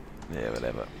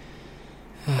 whatever.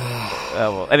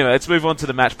 Well, anyway, let's move on to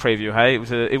the match preview, hey?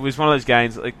 It was one of those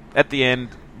games, like, at the end,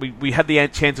 we had the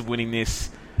chance of winning this.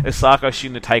 Osako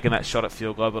shouldn't have taken that shot at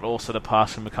field goal, but also the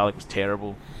pass from McCulloch was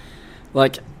terrible.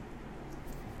 Like,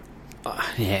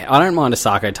 I don't mind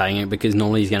Osako taking it because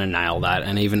normally he's going to nail that,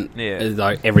 and even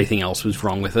though everything else was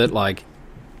wrong with it, like,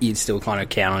 you'd still kind of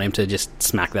count on him to just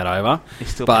smack that over. He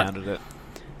still pounded it.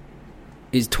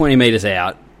 He's 20 metres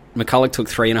out. McCulloch took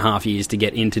 3.5 years to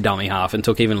get into dummy half and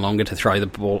took even longer to throw the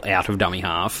ball out of dummy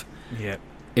half. Yeah.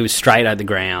 It was straight at the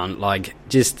ground. Like,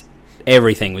 just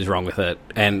everything was wrong with it.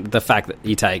 And the fact that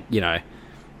you take,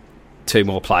 2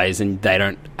 more plays and they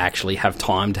don't actually have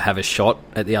time to have a shot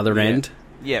at the other end.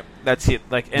 Yeah, that's it.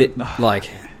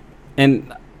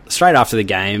 And straight after the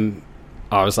game,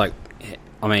 I was like,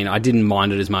 I mean, I didn't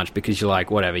mind it as much because you're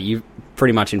like, whatever, you're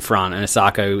pretty much in front, and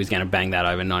Osako is going to bang that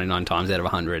over 99 times out of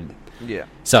 100. Yeah.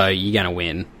 So you're going to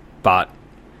win, but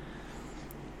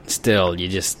still, you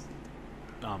just...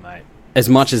 Oh, mate. As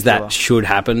much as that should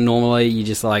happen normally, you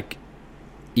just like...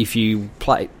 If you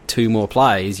play 2 more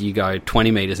plays, you go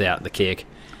 20 metres out the kick,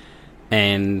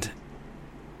 and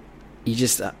you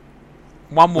just...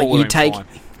 One more you take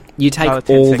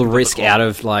all the risk out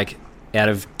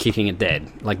of kicking it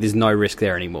dead. Like, there's no risk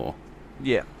there anymore.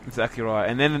 Yeah, exactly right.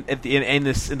 And then at the end,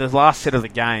 in the last set of the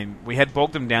game, we had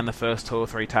bogged them down the first 2 or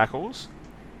 3 tackles.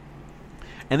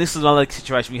 And this is another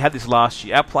situation. We had this last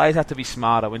year. Our players have to be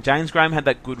smarter. When James Graham had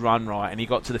that good run right and he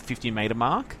got to the 50-metre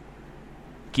mark,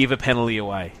 give a penalty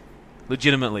away.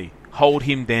 Legitimately. Hold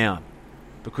him down.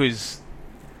 Because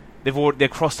they're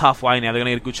crossed halfway now. They're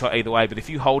going to get a good shot either way. But if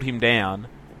you hold him down,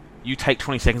 you take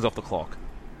 20 seconds off the clock.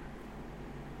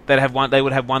 They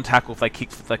would have one tackle if they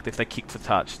kicked for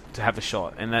touch to have a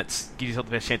shot, and that gives yourself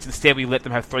the best chance. Instead, we let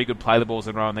them have 3 good play the balls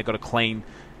in a row, and they got a clean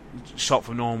shot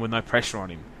from Norman with no pressure on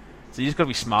him. So you just got to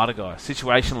be smarter, guys.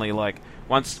 Situationally, like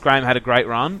once Graham had a great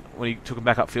run when he took him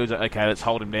back upfield, like, okay, let's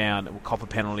hold him down. We'll cop a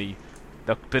penalty.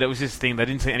 But it was this thing. They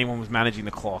didn't see anyone was managing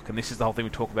the clock, and this is the whole thing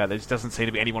we talk about. There just doesn't seem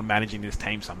to be anyone managing this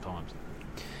team sometimes.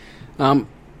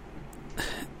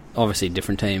 Obviously a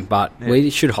different team, but we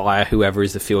should hire whoever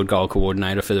is the field goal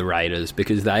coordinator for the Raiders,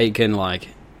 because they can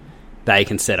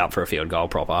set up for a field goal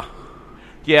proper.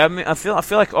 Yeah, I mean, I feel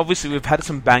like obviously we've had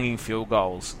some banging field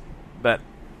goals, but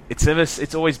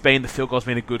it's always been the field goal's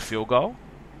been a good field goal.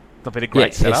 It's not been a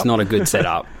great setup. It's not a good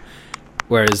setup.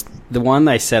 Whereas the one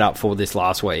they set up for this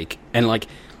last week, and like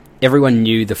everyone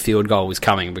knew the field goal was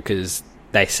coming because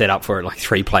they set up for it like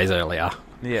 3 plays earlier.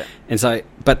 Yeah. And so,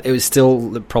 but it was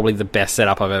still probably the best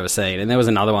setup I've ever seen. And there was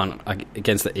another one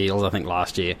against the Eels, I think,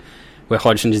 last year, where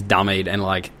Hodgson just dummied and,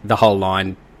 like, the whole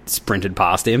line sprinted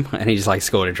past him and he just, like,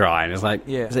 scored a try. And it's like,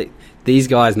 these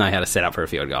guys know how to set up for a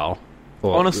field goal.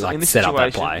 Or, honestly, like, set up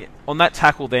that play. On that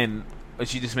tackle then,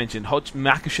 as you just mentioned,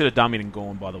 Macca should have dummied and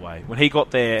gone, by the way. When he got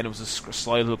there and it was a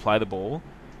slow little play the ball,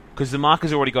 because the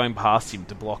marker's already going past him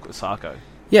to block Osako.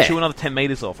 Yeah. Chew another 10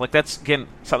 metres off. Like, that's, again,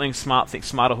 something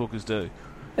smarter hookers do.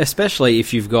 Especially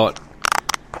if you've got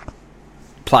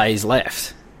plays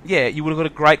left. Yeah, you would have got a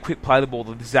great quick play the ball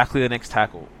to exactly the next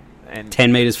tackle. And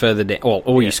 10 metres further down,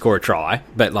 or you score a try,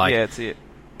 but like, that's it.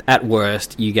 At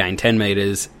worst, you gain 10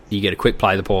 metres, you get a quick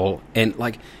play the ball, and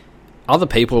like, other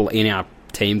people in our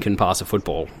team can pass a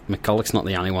football. McCulloch's not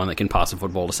the only one that can pass a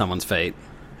football to someone's feet.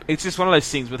 It's just one of those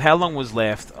things, with how long was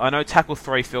left, I know tackle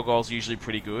 3 field goals usually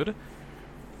pretty good,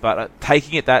 but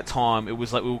taking it that time, it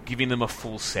was like we were giving them a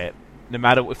full set. No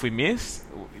matter if we missed,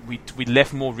 we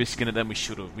left more risk in it than we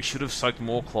should have. We should have soaked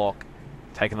more clock,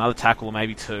 taken another tackle or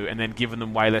maybe 2, and then given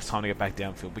them way less time to get back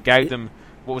downfield. We gave them,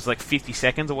 50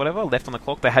 seconds or whatever left on the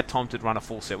clock. They had time to run a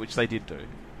full set, which they did do.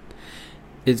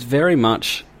 It's very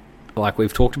much like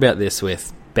we've talked about this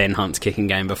with Ben Hunt's kicking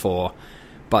game before,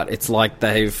 but it's like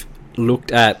they've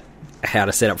looked at how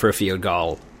to set up for a field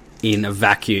goal in a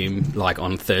vacuum, like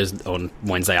on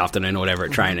Wednesday afternoon or whatever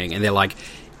at training, and they're like,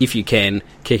 if you can,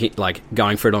 kick it, like,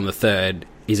 going for it on the 3rd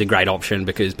is a great option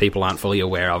because people aren't fully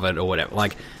aware of it or whatever.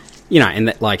 Like, you know, and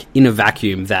that, like, in a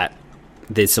vacuum, that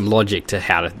there's some logic to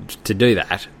how to do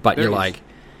that. But there you're is. Like,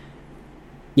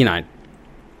 you know,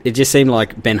 it just seemed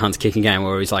like Ben Hunt's kicking game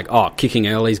where he's like, oh, kicking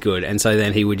early is good. And so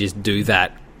then he would just do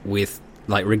that with,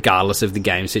 like, regardless of the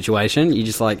game situation. You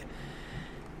just, like,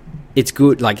 it's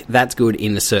good. Like, that's good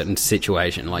in a certain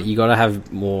situation. Like, you got to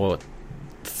have more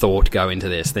thought go into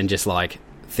this than just, like,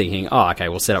 thinking, oh, okay,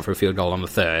 we'll set up for a field goal on the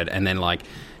 3rd, and then, like,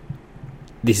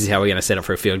 this is how we're going to set up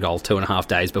for a field goal 2.5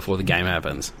 days before the game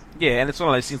happens. Yeah, and it's one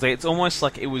of those things, like, it's almost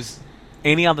like it was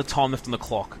any other time left on the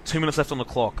clock, 2 minutes left on the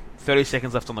clock, 30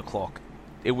 seconds left on the clock,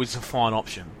 it was a fine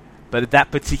option. But at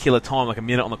that particular time, like a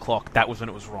minute on the clock, that was when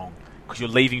it was wrong. Because you're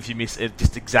leaving if you miss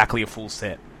just exactly a full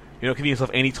set. You're not giving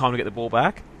yourself any time to get the ball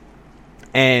back.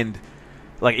 And,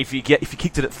 like, if you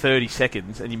kicked it at 30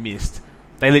 seconds and you missed,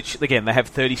 they have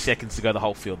 30 seconds to go the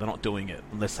whole field. They're not doing it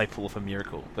unless they pull off a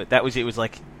miracle. But that was it. Was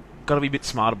like, got to be a bit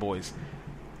smarter, boys.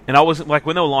 And I wasn't, like,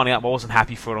 when they were lining up, I wasn't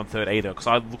happy for it on 3rd either, because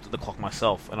I looked at the clock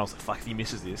myself and I was like, fuck, if he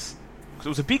misses this. Because it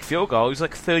was a big field goal. It was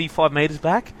like 35 metres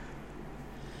back.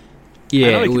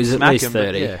 Yeah, it was at least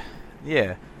 30.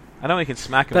 Yeah. I know he can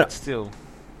smack him, but still.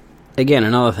 Again,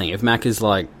 another thing, if Mac is,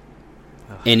 like,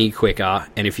 any quicker,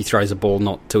 and if he throws a ball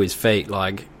not to his feet,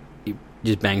 like, he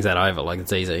just bangs that over, like,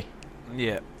 it's easy.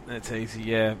 Yeah, That's easy,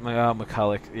 yeah.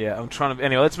 McCulloch, yeah. I'm trying to...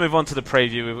 Anyway, let's move on to the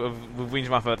preview. We've whinged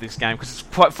enough about this game, because it's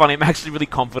quite funny. I'm actually really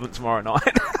confident tomorrow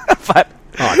night. But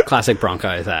classic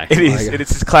Broncos, eh? It is.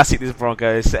 It's classic, this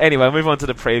Broncos. So anyway, move on to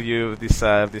the preview of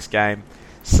this game.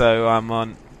 So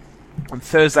on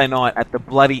Thursday night at the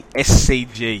bloody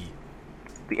SCG.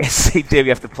 The SCG we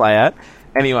have to play at.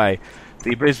 Anyway,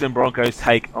 the Brisbane Broncos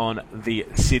take on the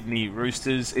Sydney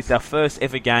Roosters. It's our first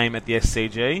ever game at the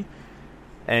SCG.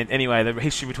 And anyway, the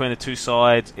history between the two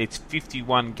sides, it's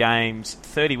 51 games,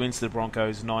 30 wins to the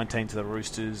Broncos, 19 to the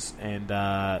Roosters, and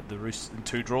the Roosters in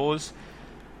 2 draws.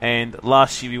 And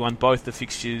last year we won both the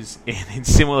fixtures in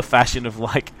similar fashion of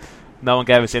like no one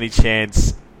gave us any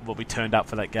chance. Well, we turned up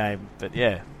for that game. But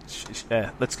yeah,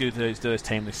 let's go through those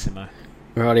team lists, Simo.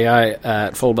 Rightio,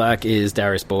 at fullback is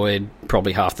Darius Boyd,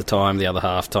 probably half the time. The other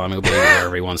half time he'll be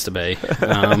wherever he wants to be.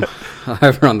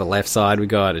 Over on the left side, we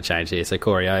got to change here. So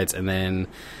Corey Oates and then...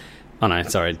 Oh no,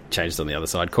 sorry, changed on the other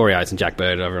side. Corey Oates and Jack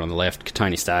Bird over on the left.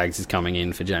 Tony Staggs is coming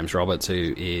in for James Roberts,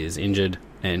 who is injured,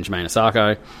 and Jermaine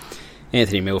Asako.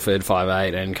 Anthony Milford,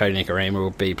 5'8", and Cody Nikorima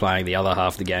will be playing the other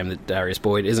half of the game that Darius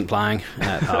Boyd isn't playing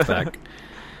at halfback.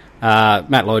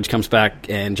 Matt Lodge comes back,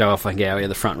 and Joel Fangawi are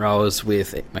the front rowers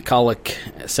with McCulloch,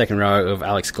 second row of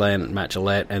Alex Glenn, Matt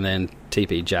Gillette, and then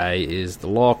TPJ is the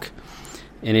lock.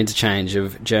 An interchange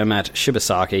of Jermat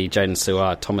Shibasaki, Jaden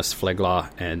Sewer, Thomas Flegler,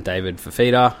 and David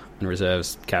Fafita, and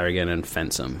reserves Carrigan and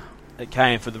Fensom.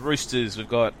 Okay, and for the Roosters, we've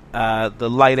got the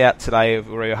laid out today of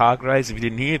Rio Hargraves. If you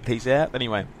didn't hear, peace out.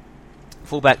 Anyway,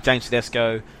 fullback James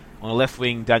Tedesco. On the left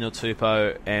wing, Daniel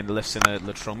Tupou, and the left centre,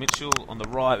 Latrell Mitchell. On the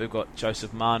right, we've got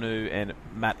Joseph Manu and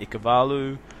Matt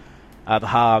Ikuvalu. The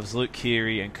halves, Luke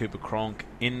Keary and Cooper Cronk.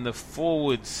 In the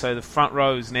forwards, so the front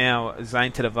row is now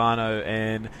Zane Tedavano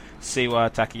and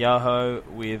Siwa Takiyaho,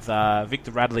 with Victor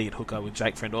Radley at hooker, with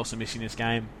Jake Friend also missing this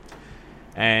game.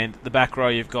 And the back row,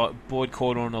 you've got Boyd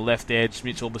Cordner on the left edge,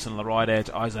 Mitch Orbison on the right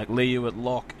edge, Isaac Liu at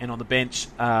lock, and on the bench,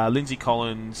 Lindsay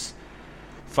Collins,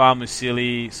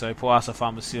 Farmusili, so Puasa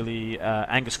Farmusili,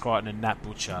 Angus Crichton and Nat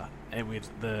Butcher. And with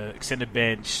the extended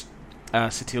bench,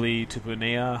 Sitili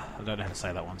Tupunia, I don't know how to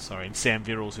say that one, sorry, and Sam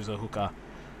Virals, who's a hooker.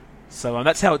 So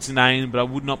that's how it's named, but I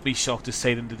would not be shocked to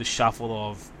see them do the shuffle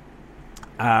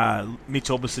of Mitch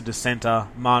Orbison to centre,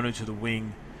 Manu to the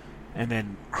wing, and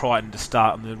then Crichton to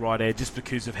start on the right edge, just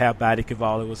because of how bad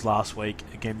Ikuvalu was last week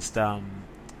against Corey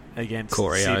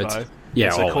Sivo. Oates.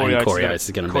 Yeah, so Corey Oates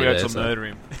is going to be there. Corey Oates will murder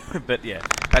him. But yeah,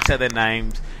 that's how they're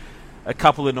named. A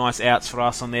couple of nice outs for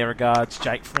us on their regards.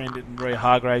 Jake Friend and Rio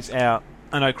Hargraves out.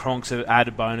 I know Cronk's an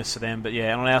added bonus to them, but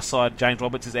yeah, on our side, James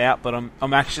Roberts is out, but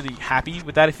I'm actually happy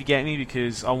with that, if you get me,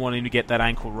 because I want him to get that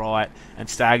ankle right, and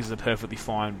Staggs is a perfectly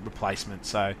fine replacement,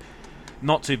 so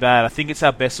not too bad. I think it's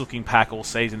our best-looking pack all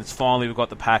season. We've got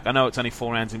the pack. I know it's only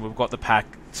 4 rounds in, we've got the pack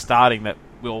starting that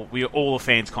all the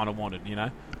fans kind of wanted, you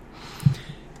know?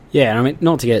 Yeah, I mean,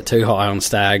 not to get too high on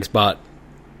Staggs, but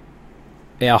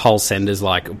our whole centre's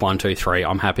like 1, 2, 3.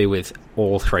 I'm happy with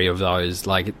all 3 of those.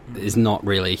 Like, it's not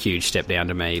really a huge step down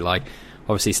to me. Like,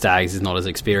 obviously Staggs is not as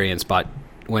experienced, but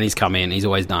when he's come in, he's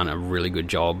always done a really good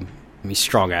job. He's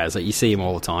strong as. Like, you see him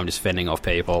all the time just fending off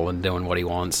people and doing what he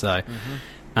wants. So,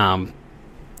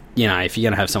 you know, if you're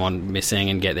going to have someone missing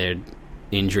and get their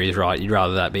injuries right, you'd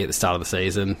rather that be at the start of the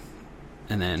season.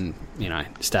 And then, you know,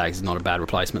 Staggs is not a bad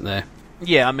replacement there.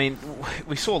 Yeah, I mean,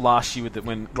 we saw last year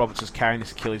when Roberts was carrying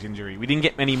this Achilles injury, we didn't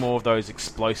get many more of those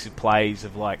explosive plays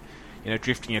of, like, you know,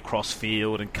 drifting across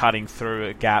field and cutting through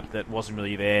a gap that wasn't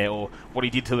really there, or what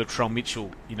he did to Latrell Mitchell,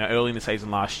 you know, early in the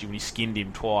season last year when he skinned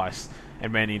him twice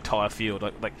and ran the entire field.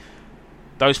 Like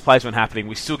those plays weren't happening.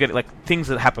 We still get, like, things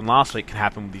that happened last week can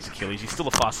happen with these Achilles. He's still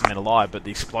the fastest man alive, but the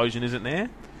explosion isn't there.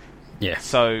 Yeah.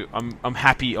 So I'm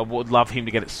happy. I would love him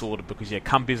to get it sorted because, yeah,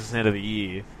 come business end of the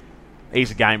year, he's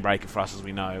a game breaker for us, as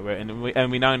we know.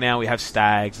 And we know now we have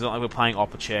Staggs. It's not like we're playing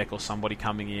Opacek or somebody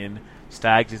coming in.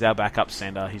 Staggs is our backup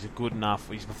centre. He's good enough.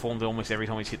 He's performed almost every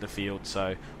time he's hit the field.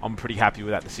 So I'm pretty happy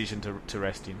with that decision to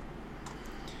rest him.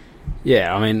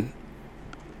 Yeah, I mean,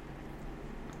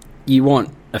 you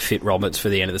want a fit Roberts for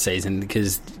the end of the season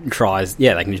because tries,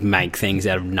 yeah, they can just make things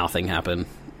out of nothing happen.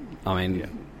 I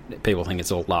mean, people think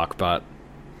it's all luck, but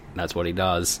that's what he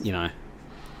does, you know.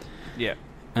 Yeah.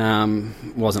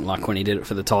 Wasn't luck when he did it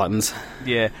for the Titans.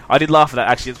 Yeah, I did laugh at that.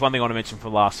 Actually, it's one thing I want to mention for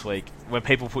last week. When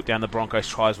people put down the Broncos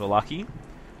tries were lucky,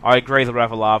 I agree the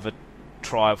Ravalawa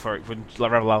try when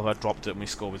Ravalawa dropped it and we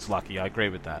scored was lucky. I agree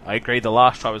with that. I agree the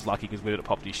last try was lucky because we would have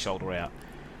popped his shoulder out.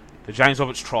 The James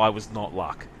Roberts try was not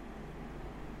luck.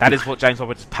 That is what James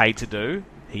Roberts is paid to do.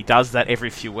 He does that every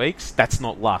few weeks. That's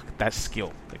not luck. That's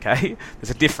skill. Okay, there's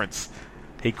a difference.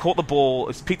 He caught the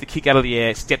ball, picked the kick out of the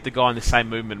air, stepped the guy in the same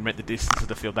movement, and went the distance of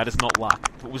the field. That is not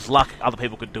luck. If it was luck, other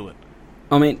people could do it.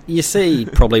 I mean, you see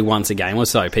probably once a game or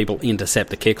so people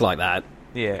intercept a kick like that.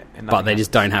 Yeah, but they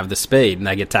just don't have the speed, and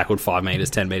they get tackled 5 metres,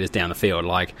 10 metres down the field.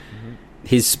 Like,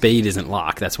 his speed isn't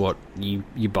luck. That's what you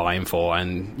buy him for.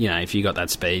 And, you know, if you got that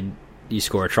speed, you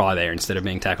score a try there instead of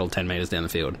being tackled 10 metres down the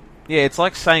field. Yeah, it's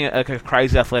like saying a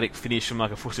crazy athletic finish from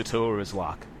like a Fusatua is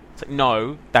luck. It's like,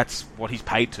 no, that's what he's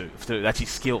paid to. That's his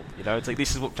skill. You know, it's like,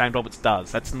 this is what James Roberts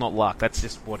does. That's not luck. That's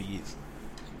just what he is.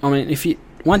 I mean,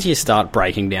 once you start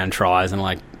breaking down tries and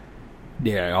like,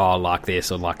 like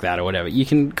this or like that or whatever, you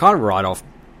can kind of write off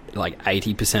like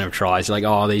 80% of tries. You're like,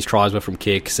 oh, these tries were from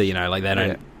kicks, so, you know, like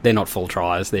they're not full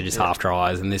tries, they're just half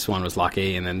tries, and this one was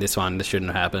lucky, and then this one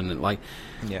shouldn't have happened. And like,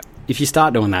 if you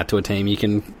start doing that to a team, you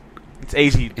can. It's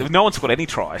easy. No one scored any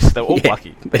tries. They're all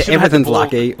lucky. Everything's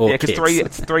lucky or kicks.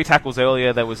 Because three tackles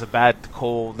earlier, there was a bad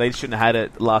call. They shouldn't have had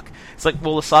it. Luck. It's like,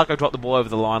 well, Asako dropped the ball over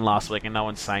the line last week, and no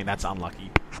one's saying that's unlucky.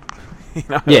 You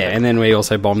know? Yeah, and then we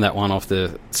also bombed that one off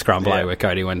the scrum play where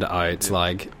Cody went to Oates.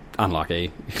 Like,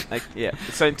 unlucky.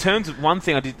 So in terms of one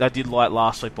thing I did like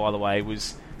last week, by the way,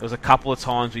 was there was a couple of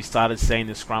times we started seeing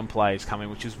the scrum plays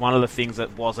coming, which is one of the things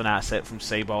that was an asset from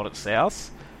Seibold at South.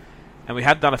 And we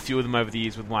had done a few of them over the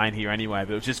years with Wayne here anyway,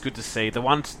 but it was just good to see. The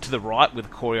one to the right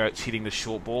with Corey Oates hitting the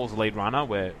short ball as a lead runner,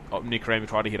 where Nikorima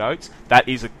tried to hit Oates, that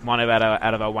is one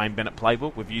out of our Wayne Bennett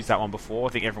playbook. We've used that one before.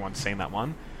 I think everyone's seen that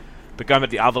one. But going back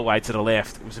the other way to the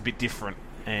left, it was a bit different.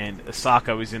 And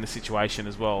Asako was in the situation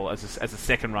as well as a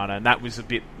second runner, and that was a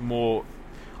bit more.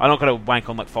 I'm not going to wank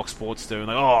on like Fox Sports do, and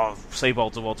like, oh,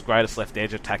 Seibold's the world's greatest left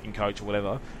edge attacking coach or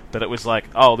whatever. But it was like,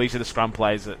 oh, these are the scrum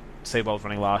plays that Seibold's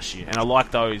running last year, and I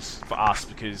like those for us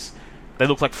because they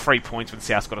look like 3 points when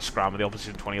South got a scrum and the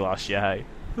opposition 20 last year. Hey,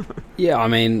 yeah, I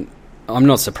mean, I'm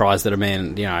not surprised that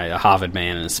a Harvard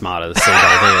man and as smart as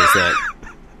Seibold is, that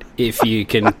if you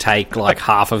can take like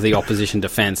half of the opposition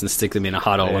defence and stick them in a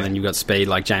huddle, and then you've got speed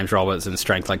like James Roberts and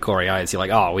strength like Corey Oates, you're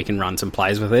like, oh, we can run some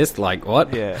plays with this. Like,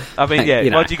 what? Yeah, I mean, yeah.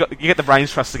 You get the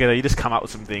brains trust together, you just come up with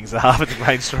some things. The Harvard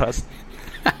brains trust.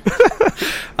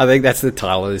 I think that's the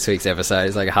title of this week's episode.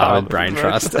 It's like Harvard Brain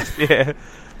Trust. Yeah, mate,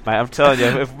 I'm telling you,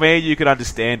 if me and you could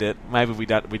understand it, maybe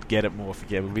we'd get it more.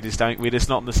 We just don't. We're just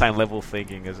not on the same level of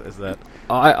thinking as that.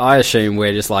 I assume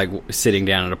we're just like sitting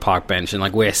down at a park bench and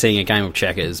like we're seeing a game of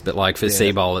checkers, but like for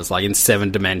Seibold, it's like in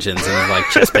 7 dimensions and there's like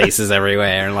chess pieces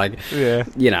everywhere and like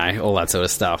you know, all that sort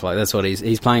of stuff. Like that's what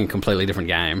he's playing a completely different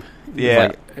game.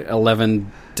 Yeah, like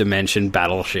 11-dimension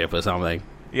battleship or something.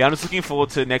 Yeah, I'm just looking forward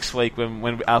to next week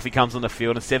when Alfie comes on the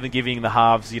field. Instead of giving the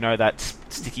halves, you know, that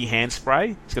sticky hand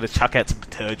spray, he's going to chuck out some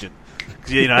detergent.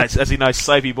 You know, as you know,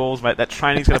 soapy balls, mate. That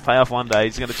training's going to pay off one day.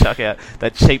 He's going to chuck out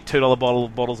that cheap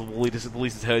 $2 bottles of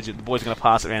Woolies detergent. The boys are going to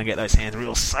pass it around and get those hands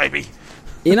real soapy.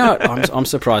 You know, I'm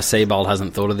surprised Seibold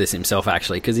hasn't thought of this himself,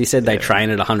 actually, because he said they train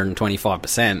at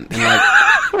 125%. And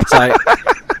like, so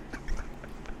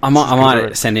I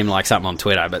might send him like something on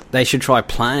Twitter, but they should try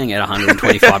playing at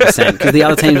 125% because the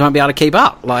other teams won't be able to keep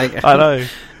up. Like, I know.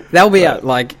 They'll be at,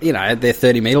 like, you know, at their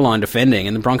 30-metre line defending,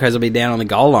 and the Broncos will be down on the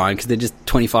goal line because they're just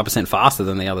 25% faster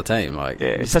than the other team. Like, yeah,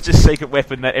 it's such a secret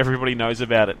weapon that everybody knows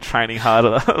about it, training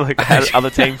harder. Like, how other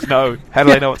teams know? How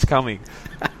do they know what's coming?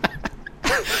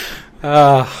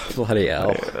 Oh, bloody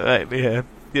hell.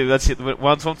 Yeah, that's it.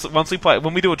 Once we play,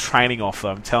 when we do a training off, though,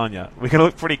 I'm telling you, we're going to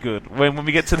look pretty good. When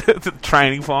we get to the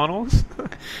training finals.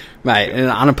 Mate, in an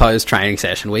unopposed training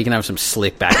session, we can have some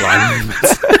slick backline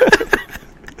movements.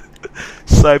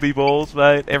 Soapy balls,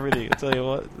 mate. Everything. I tell you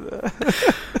what.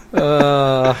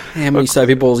 How many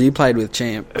soapy balls you played with,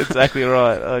 champ? Exactly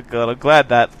right. Oh god,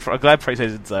 I'm glad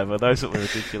pre-season's over. Those were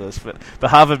ridiculous. But the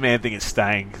Harvard man thing is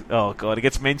staying. Oh god, it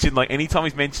gets mentioned like anytime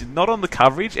he's mentioned, not on the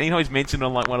coverage. Anytime he's mentioned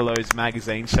on like one of those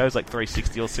magazine shows, like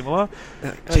 360 or similar.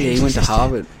 Oh yeah, he went to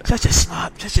Harvard. Such a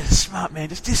smart man.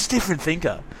 Just different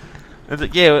thinker.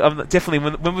 Yeah, definitely.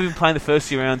 When we've been playing the first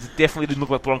few rounds, it definitely didn't look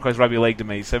like Broncos rugby league to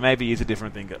me. So maybe he's a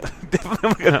different thinker.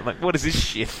 Definitely, I'm like, what is this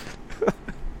shit?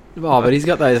 Oh, but he's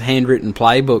got those handwritten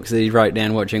playbooks that he wrote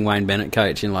down watching Wayne Bennett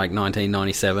coach in like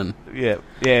 1997.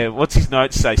 Yeah. What's his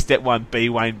notes say? Step 1, be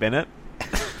Wayne Bennett.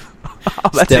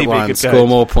 Step 1, score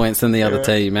more points than the other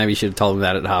team. Maybe you should have told him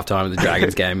that at halftime of the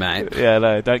Dragons game, mate. Yeah,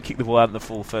 no, don't kick the ball out in the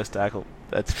full first tackle.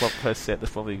 That's first set.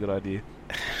 That's probably a good idea.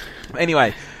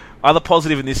 Anyway. Other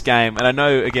positive in this game, and I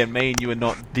know, again, me and you are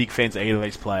not big fans of either of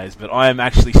these players, but I am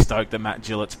actually stoked that Matt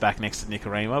Gillett's back next to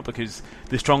Nikorima because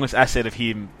the strongest asset of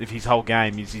his whole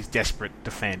game is his desperate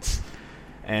defence.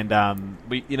 And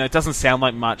it doesn't sound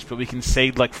like much, but we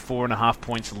concede like 4.5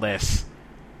 points less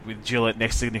with Gillett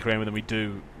next to Nikorima than we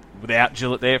do without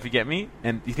Gillett there, if you get me.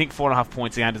 And you think 4.5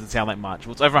 points a game doesn't sound like much.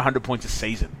 Well, it's over 100 points a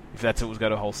season, if that's what was going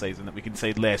to a whole season, that we can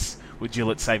see less with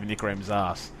Gillett saving Nickereme's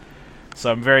ass.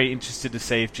 So I'm very interested to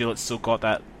see if Gillett's still got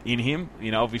that in him.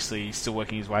 You know, obviously he's still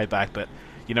working his way back, but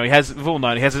you know, we've all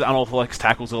known he has his unorthodox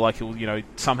tackles, or like he'll, you know,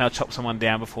 somehow chop someone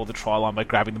down before the try line by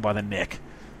grabbing them by the neck.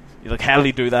 You're like, how did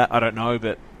he do that? I don't know,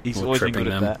 but he's always been good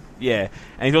at that. Yeah,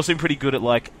 and he's also been pretty good at,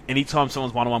 like, anytime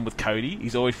someone's one-on-one with Cody,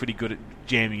 he's always pretty good at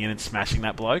jamming in and smashing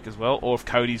that bloke as well. Or if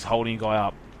Cody's holding a guy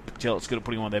up, Gillett's good at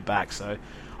putting him on their back. So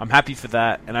I'm happy for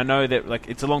that. And I know that, like,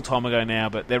 it's a long time ago now,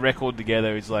 but their record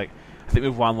together is like, I think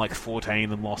we've won like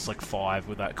 14 and lost like 5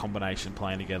 with that combination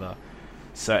playing together.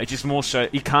 So it just more so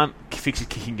he can't fix his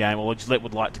kicking game, or Gillett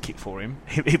would like to kick for him.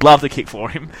 He'd love to kick for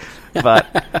him,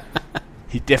 but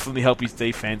he'd definitely help his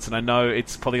defense. And I know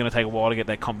it's probably going to take a while to get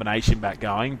that combination back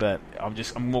going, but I'm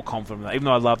more confident in that. Even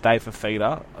though I love Dave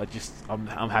Fifita,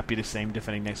 I'm happy to see him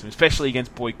defending next to him, especially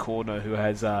against Boyd Cordner, who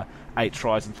has 8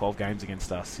 tries in 12 games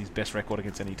against us. His best record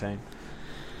against any team.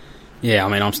 Yeah, I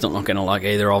mean, I'm still not going to like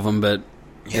either of them, but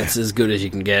it's as good as you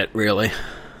can get, really.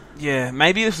 Yeah,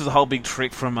 maybe this was a whole big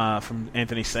trick from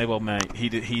Anthony Seibold, mate.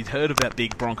 He'd heard about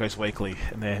Big Broncos Weekly,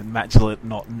 and then Matt Gillett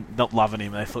not loving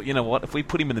him. They thought, you know what, if we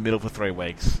put him in the middle for 3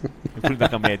 weeks, we put him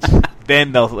back on the edge,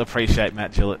 then they'll appreciate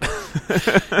Matt Gillett.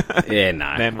 Yeah, no,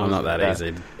 I'm not that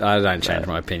easy. I don't change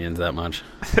my opinions that much.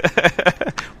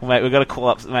 Well, mate, we've got to call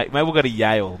up, mate. Maybe we'll go to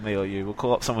Yale, me or you. We'll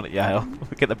call up someone at Yale.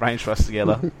 We'll get the brain trust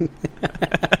together.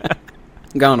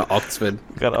 Going to Oxford.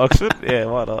 Go to Oxford? Yeah,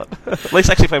 why not? At least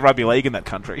actually play rugby league in that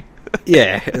country.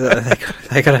 Yeah,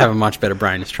 they got to have a much better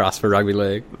brain trust for rugby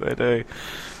league. They do.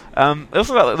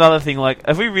 Also, another thing, like,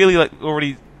 have we really like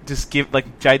already just give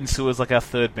like Jaden Sewers like our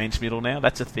third bench middle now?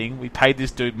 That's a thing. We paid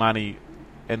this dude money,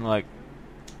 and like,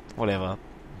 whatever.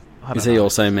 Is he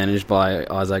also managed by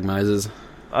Isaac Moses?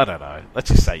 I don't know. Let's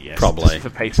just say yes. Probably. Just for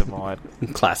peace of mind.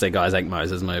 Classic Isaac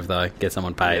Moses move, though. Get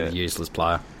someone paid, a useless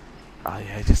player. Oh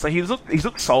yeah, just like he's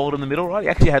looked solid in the middle, right? He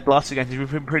actually had last 2 games, he's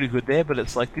been pretty good there, but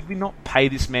it's like, did we not pay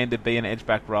this man to be an edge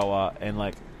back rower? And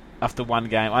like, after 1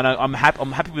 game, I know I'm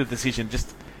happy with the decision.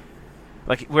 Just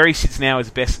like where he sits now is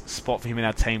the best spot for him in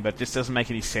our team, but it just doesn't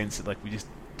make any sense that like we just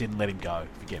didn't let him go.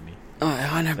 If you get me?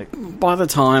 I know. Like, by the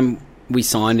time we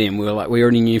signed him, we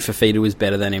already knew Fifita was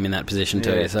better than him in that position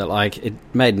too. So like, it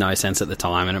made no sense at the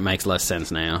time, and it makes less sense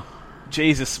now.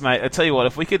 Jesus, mate, I tell you what,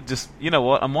 if we could just, you know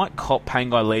what, I might cop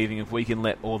Pangai leaving if we can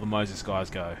let all the Moses guys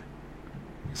go.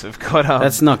 So we've got...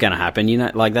 that's not going to happen, you know,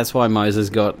 like, that's why Moses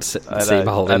got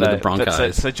Seibold into the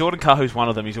Broncos. So Jordan Kahu's one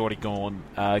of them, he's already gone.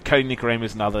 Cody Nikorima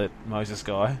is another Moses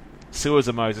guy. Sewer's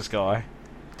a Moses guy.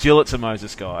 Gillett's a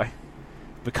Moses guy.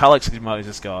 McCulloch's a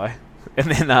Moses guy.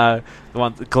 And then the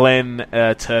ones, Glenn,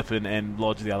 Turpin, and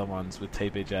Lodge are the other ones with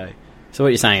TBJ. So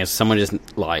what you're saying is someone just,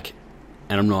 like,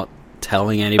 and I'm not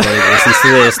telling anybody that listens to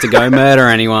this to go murder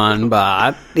anyone,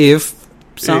 but if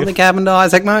something happened to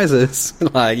Isaac Moses,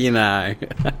 like, you know.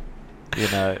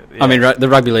 Yeah. I mean, the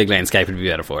rugby league landscape would be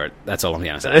better for it. That's all I'm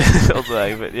going to say. I'll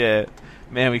say, but yeah.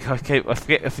 Man, I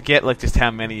forget like just how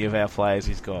many of our players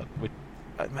he's got.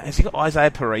 Has he got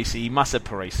Isaiah Parisi? He must have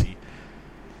Parisi.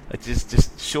 Like,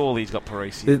 just surely he's got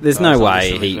Parisi. There's no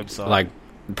way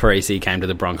Parisi came to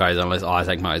the Broncos unless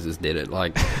Isaac Moses did it.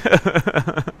 Like...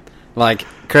 Like,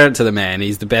 credit to the man,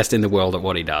 he's the best in the world at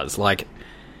what he does. Like,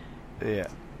 the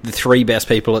 3 best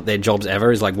people at their jobs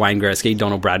ever is like Wayne Gretzky,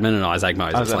 Donald Bradman, and Isaac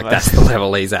Moses. That's the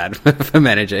level he's at for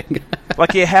managing.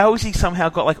 Like, yeah, how has he somehow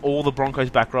got like all the Broncos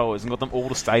back rowers and got them all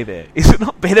to stay there? Is it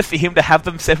not better for him to have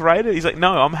them separated? He's like,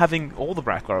 no, I'm having all the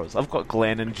back rowers. I've got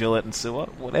Glenn and Gillett and Sewer,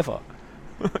 whatever.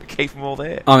 Keep them all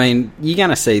there. I mean, you're going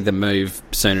to see the move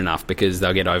soon enough because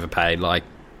they'll get overpaid. Like,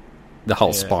 the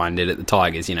whole spine did at the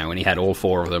Tigers, you know, when he had all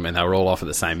 4 of them and they were all off at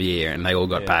the same year and they all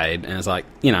got paid. And it's like,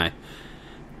 you know,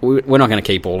 we're not going to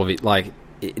keep all of it. Like,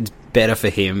 it's better for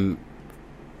him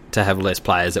to have less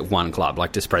players at one club,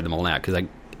 like to spread them all out because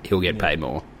he'll get paid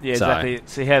more. Yeah, exactly.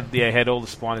 So he had all the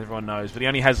spine everyone knows, but he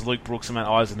only has Luke Brooks and Matt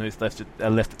Eisenhuth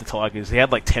left at the Tigers. He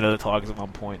had like 10 of the Tigers at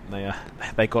one point, and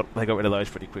they got rid of those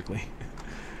pretty quickly.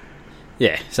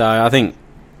 Yeah, so I think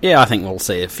we'll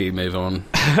see a few move on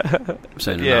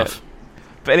soon enough.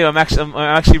 But anyway, I'm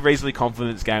actually reasonably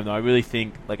confident in this game, though. I really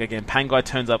think, like, again, Pangai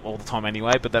turns up all the time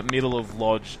anyway, but that middle of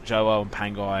Lodge, Joel, and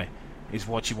Pangai is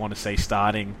what you want to see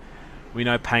starting. We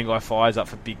know Pangai fires up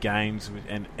for big games,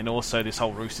 and also this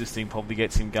whole Roosters thing probably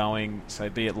gets him going, so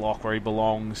be it lock where he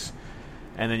belongs.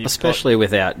 And then especially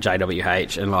without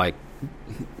JWH, and, like,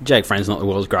 Jake Friend's not the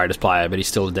world's greatest player, but he's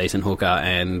still a decent hooker,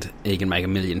 and he can make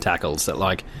 1,000,000 tackles. So,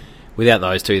 like, without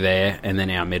those 2 there, and then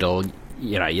our middle,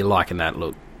 you know, you're liking that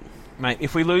look. Mate,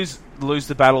 if we lose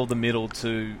the battle of the middle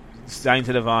to Zane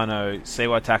Tedavano,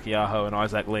 Siwa Takiaho, and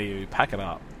Isaac Liu, pack it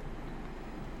up.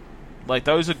 Like,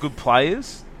 those are good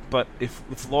players, but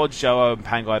if Lodge, Joe, and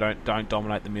Pangai don't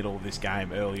dominate the middle of this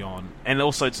game early on, and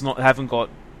also haven't got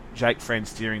Jake Friend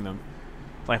steering them,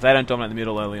 like, if they don't dominate the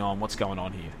middle early on, what's going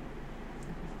on here?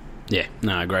 Yeah,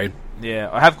 no, agreed. Yeah,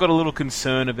 I have got a little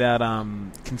concern about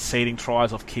conceding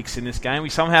tries off kicks in this game. We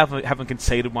somehow haven't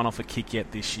conceded one off a kick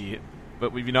yet this year,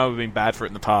 but we've been bad for it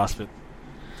in the past. But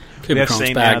Cooper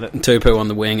Cronk's back, Tupou on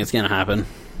the wing, it's going to happen.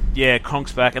 Yeah,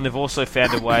 Cronk's back, and they've also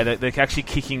found a way that they're actually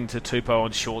kicking to Tupou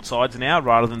on short sides now,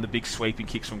 rather than the big sweeping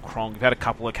kicks from Cronk. You've had a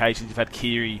couple of occasions, you've had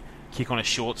Kiri kick on a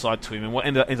short side to him, and what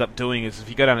ends up doing is if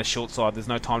you go down a short side, there's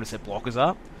no time to set blockers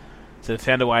up. So they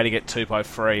found a way to get Tupou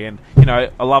free, and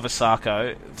I love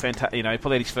Asako. He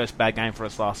probably had his first bad game for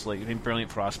us last week. He's been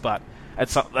brilliant for us, but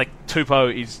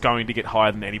Tupou is going to get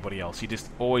higher than anybody else. He just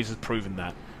always has proven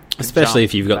that. Especially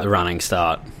if you've got the running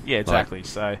start. Yeah, exactly.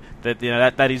 So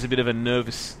that is a bit of a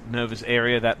nervous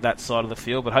area, that side of the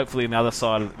field. But hopefully on the other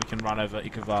side we can run over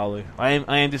Ikuvalu. I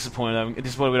am disappointed. I'm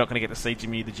disappointed we're not going to get to see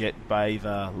Jimmy the Jet bathe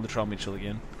Latrell Mitchell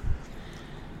again.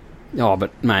 Oh,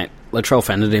 but mate, Latrell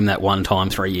fended him that one time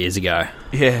 3 years ago.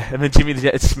 Yeah, and then Jimmy the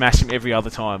Jet smashed him every other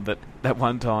time, but that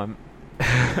one time,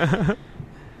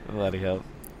 bloody hell.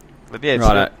 But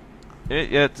yeah,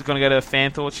 it's going to go to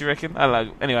fan thoughts. You reckon? I don't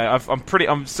know. Anyway,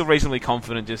 I'm still reasonably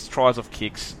confident. Just tries off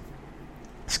kicks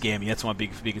scare me. That's my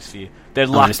biggest fear. They're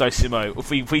luck, though, Simo.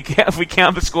 If we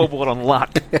count the scoreboard on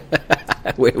luck,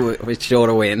 we're sure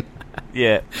to win.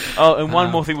 Yeah. Oh, and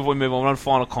one more thing before we move on. One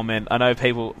final comment. I know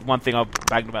one thing I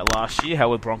bagged about last year,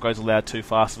 how the Broncos allowed too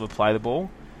fast of a play the ball.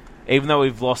 Even though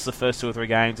we've lost the first 2 or 3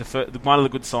 games, one of the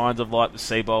good signs of the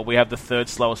Seabowl, we have the 3rd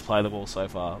slowest play the ball so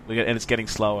far. And it's getting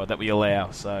slower that we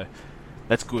allow. So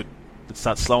that's good. Let's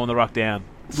start slowing the ruck down.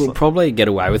 We'll probably get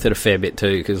away with it a fair bit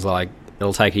too, because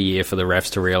it'll take a year for the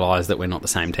refs to realise that we're not the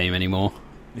same team anymore.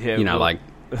 Yeah,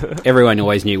 everyone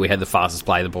always knew we had the fastest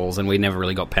play the balls, and we never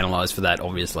really got penalised for that,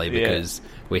 obviously, because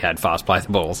we had fast play the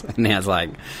balls. And now it's like,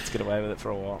 let's get away with it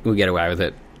for a while. We'll get away with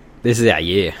it. This is our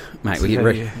year, mate.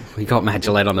 We got Matt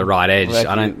Gillette on the right edge.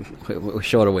 We're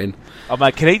sure to win. Oh,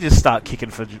 mate, can he just start kicking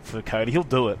for Cody? He'll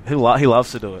do it. He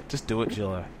loves to do it. Just do it,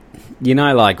 Gillo. We're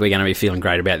going to be feeling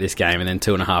great about this game, and then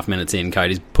 2.5 minutes in,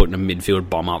 Cody's putting a midfield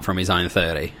bomb up from his own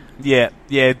 30. Yeah.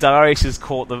 Darius has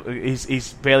caught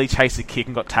he's barely chased a kick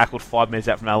and got tackled 5 metres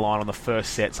out from our line on the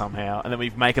first set somehow, and then we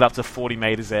make it up to 40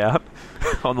 metres out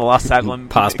on the last tackle. And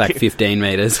pass back 15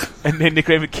 metres. And then Nick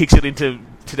Raven kicks it into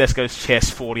Tedesco's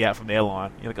chest 40 out from their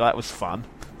line. You're like, oh, that was fun.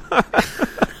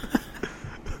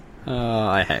 Oh,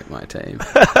 I hate my team.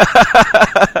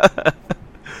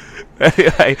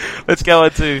 Anyway, let's go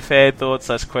into fan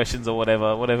thoughts, questions, or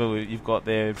whatever you've got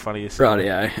there in front of you.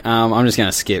 Rightio. I'm just going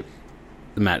to skip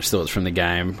the match thoughts from the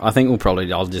game. I think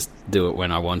I'll just do it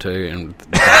when I want to, and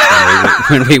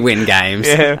when we win games.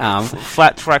 Yeah,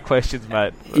 flat track questions,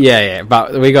 mate. Yeah.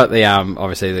 But we got the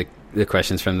obviously the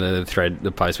questions from the thread,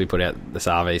 the post we put out this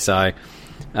RV. So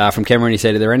from Cameron, he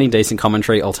said, "Are there any decent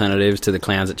commentary alternatives to the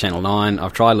clowns at Channel 9?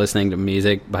 I've tried listening to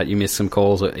music, but you missed some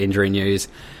calls or injury news,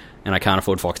 and I can't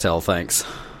afford Foxtel, thanks."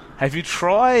 Have you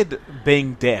tried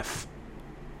being deaf?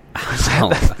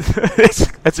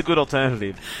 That's a good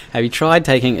alternative. Have you tried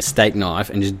taking a steak knife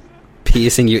and just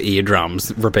piercing your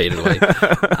eardrums repeatedly?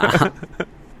 Exactly.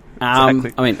 I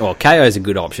mean, KO is a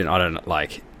good option. I don't know,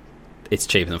 it's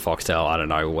cheaper than Foxtel. I don't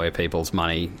know where people's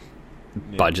money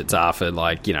budgets are for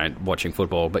watching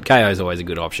football, but KO is always a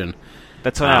good option.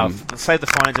 That's why save the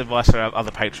financial advice for our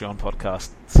other Patreon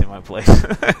podcast, Simo, please.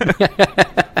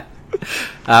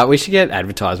 We should get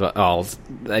advertised, but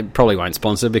they probably won't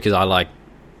sponsor, because I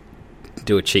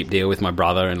do a cheap deal with my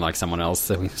brother and someone else,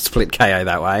 so we split KO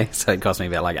that way. So it cost me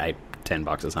about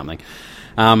 $8-10 or something.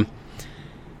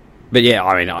 But yeah,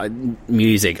 I mean,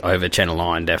 music over Channel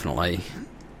 9 definitely.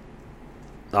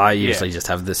 I usually just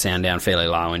have the sound down fairly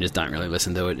low and just don't really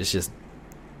listen to it. It's just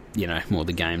more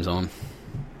the game's on.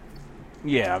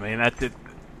 Yeah, I mean,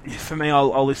 for me,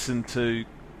 I'll listen to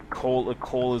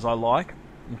callers I like,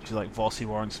 which is like Vossi,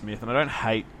 Warren Smith, and I don't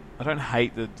hate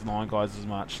the Nine guys as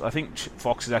much. I think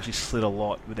Fox has actually slid a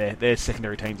lot with their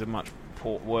secondary teams are much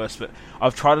worse, but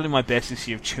I've tried to do my best this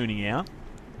year of tuning out.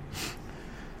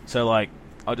 So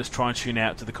I'll just try and tune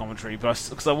out to the commentary,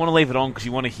 because I want to leave it on, because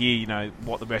you want to hear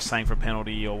what the ref's saying for a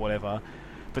penalty or whatever.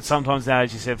 But sometimes now,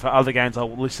 as you said, for other games I'll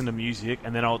listen to music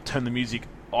and then I'll turn the music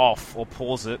off or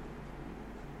pause it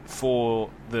for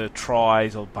the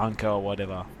tries or bunker or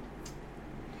whatever.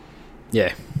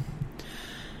 Yeah.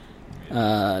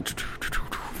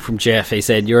 From Jeff, he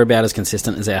said, "You're about as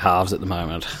consistent as our halves at the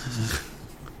moment."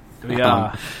 We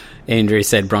are. Andrew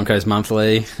said Broncos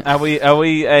monthly. Are we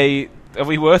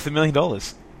worth $1 million?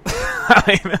 I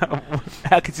mean,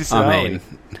 how consistent are we?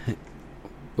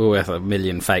 We're worth $1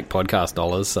 million fake podcast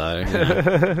dollars, so... You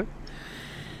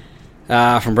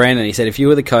know. From Brandon, he said, if you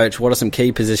were the coach, what are some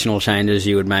key positional changes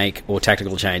you would make, or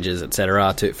tactical changes,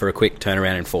 etc., for a quick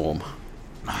turnaround in form?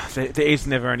 There is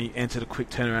never any answer to quick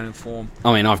turnaround in form.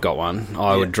 I mean, I've got one.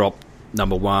 I would drop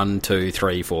number 1, 2,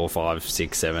 3, 4, 5,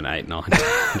 6, 7, 8, 9,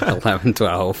 11,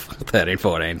 12, 13,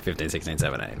 14, 15, 16,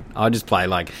 17. I'd just play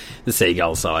like the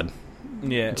Seagulls side.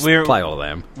 Yeah, play all of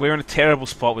them. We're in a terrible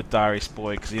spot with Darius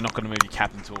Boyd because you're not going to move your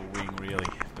captain to a wing, really.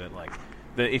 But like,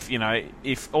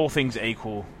 if all things are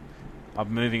equal,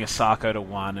 I'm moving Asako to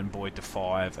 1 and Boyd to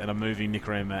 5, and I'm moving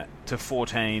Nikorima to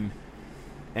 14,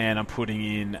 and I'm putting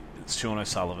in Sean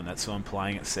O'Sullivan. That's who I'm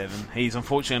playing at 7. He's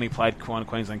unfortunately only played one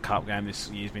Queensland Cup game this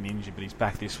year. He's been injured, but he's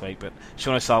back this week. But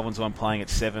Sean O'Sullivan's who I'm playing at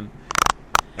 7.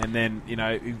 And then,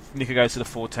 if Nico goes to the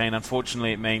 14,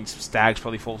 unfortunately it means Staggs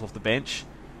probably falls off the bench.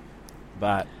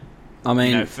 But, I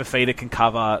mean, Fafita can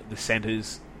cover the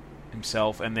centres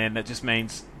himself, and then it just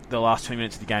means the last 2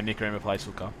 minutes of the game, Nikorima plays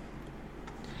hooker.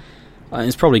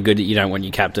 It's probably good that you don't want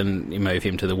your captain, you move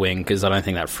him to the wing, because I don't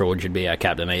think that fraud should be our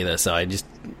captain either, so I just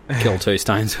kill two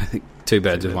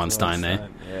birds with one stone there.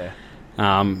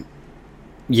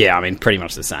 Yeah, I mean, pretty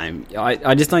much the same.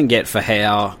 I just don't get for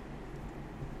how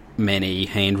many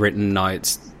handwritten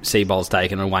notes Seabold's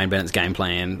taken on Wayne Bennett's game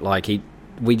plan. Like,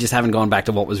 we just haven't gone back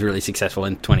to what was really successful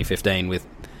in 2015 with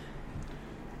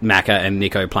Macca and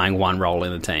Nico playing one role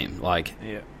in the team. Like,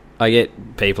 I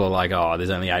get people are like, oh, there's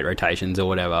only 8 rotations or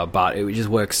whatever, but it just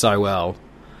works so well.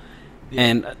 Yeah.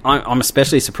 And I'm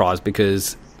especially surprised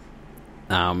because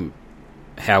how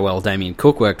well Damien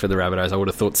Cook worked for the Rabbitohs. I would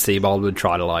have thought Seabold would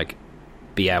try to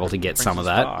be able to get some of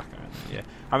that. Yeah,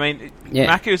 I mean,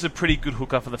 Macca is a pretty good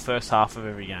hooker for the first half of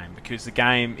every game because the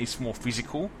game is more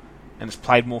physical and it's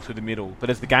played more through the middle. But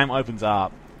as the game opens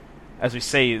up, as we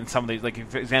see in some of these, like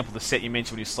for example, the set you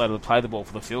mentioned when you slated to play the ball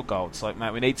for the field goal, it's like,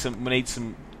 mate, we need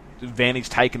some advantage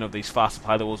taken of these faster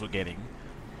play the balls we're getting.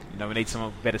 We need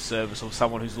some better service or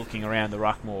someone who's looking around the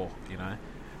ruck more.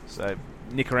 So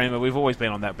Nikorima, we've always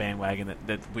been on that bandwagon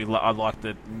that I like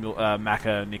the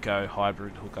Macca Nico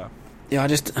hybrid hooker. Yeah,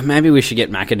 maybe we should get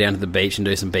Macca down to the beach and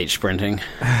do some beach sprinting.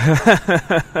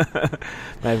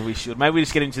 Maybe we should. Maybe we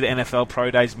just get him to the NFL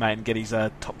Pro Days, mate, and get his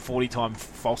top 40 time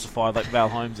falsified like Val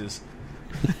Holmes is.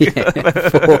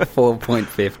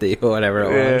 4.50 or whatever it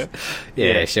was.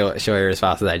 Yeah, sure you're as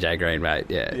fast as AJ Green, mate.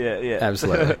 Yeah,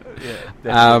 absolutely.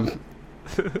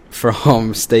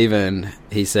 From Stephen,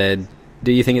 he said,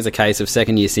 do you think it's a case of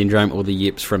second year syndrome or the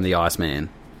yips from the Iceman?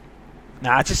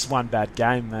 Nah, it's just one bad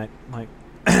game, mate.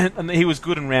 And he was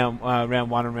good in round 1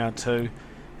 and round 2.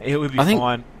 He would be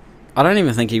fine. I don't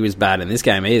even think he was bad in this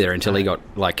game either until he got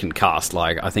concussed.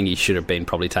 I think he should have been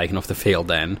probably taken off the field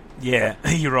then. Yeah,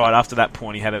 you're right. After that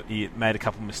point, he made a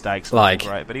couple of mistakes.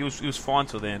 Great, but he was fine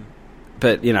till then.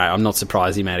 But I'm not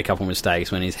surprised he made a couple of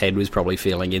mistakes when his head was probably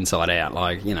feeling inside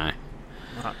out.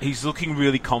 He's looking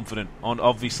really confident.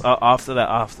 After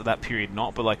that period,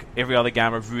 not. But every other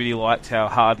game, I've really liked how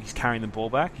hard he's carrying the ball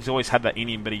back. He's always had that in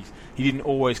him, but he didn't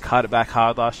always cut it back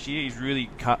hard last year. He's really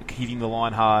hitting the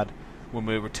line hard when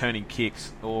we're returning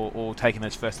kicks or taking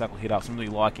those first tackle hit-ups. I'm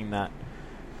really liking that.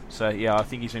 So, yeah, I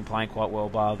think he's been playing quite well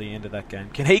by the end of that game.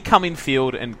 Can he come in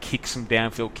field and kick some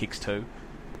downfield kicks too?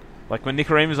 When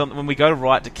Nikorima's when we go to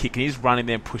right to kick, and he's running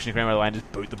there and pushing Nikorima away and just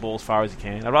boot the ball as far as he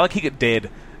can. I'd rather kick it dead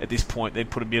at this point than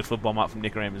put a beautiful bomb up from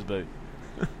Nikorima's boot.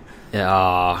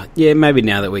 Yeah, maybe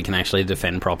now that we can actually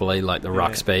defend properly, the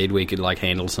ruck speed, we could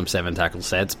handle some 7 tackle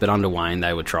sets, but under Wayne,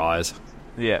 they were tries.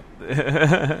 Yeah.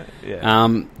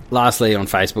 Lastly, on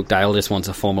Facebook, Dale just wants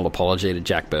a formal apology to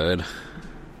Jack Bird.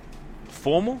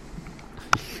 Formal?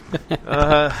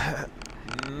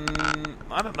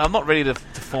 I'm not ready to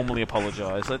formally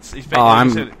apologise.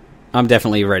 I'm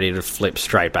definitely ready to flip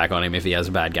straight back on him if he has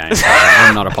a bad game. So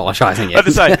I'm not apologising yet.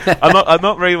 I'm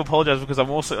not ready to apologise because I'm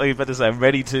also about to say I'm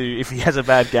ready to, if he has a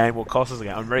bad game or costs us a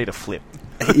game, I'm ready to flip.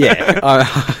 Yeah,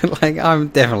 I'm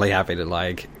definitely happy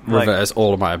to reverse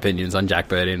all of my opinions on Jack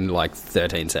Bird in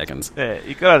 13 seconds. Yeah,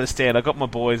 you got to understand. I got my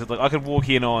boys. I could walk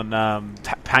in on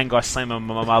Pangai Slim and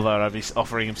my mother, and I'd be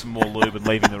offering him some more lube and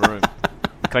leaving the room.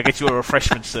 Can I get you a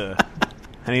refreshment, sir?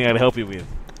 Anything I can help you with?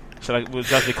 We'll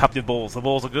judge your cup your balls. The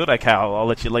balls are good. Okay, I'll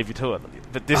let you leave you to it.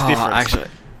 But this difference. Actually,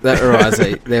 that reminds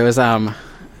me. There was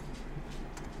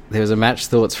a match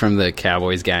thoughts from the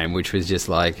Cowboys game, which was just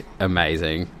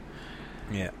amazing.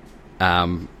 Yeah.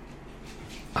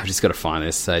 I've just got to find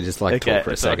this, so just talk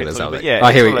for a second or something.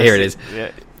 Yeah, here it is.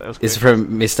 Yeah. That was It's from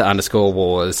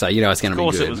Mr_Wars, so you know it's going to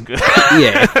be good. Of course it was good.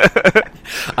 Yeah.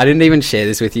 I didn't even share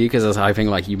this with you because I was hoping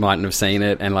like you mightn't have seen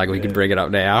it and like we could bring it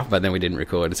up now, but then we didn't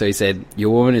record. So he said,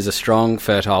 your woman is a strong,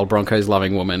 fertile,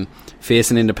 Broncos-loving woman, fierce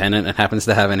and independent, and happens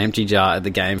to have an empty jar at the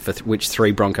game for which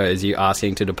 3 Broncos you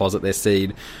asking to deposit their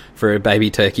seed for a baby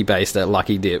turkey baster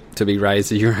lucky dip to be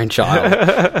raised as your own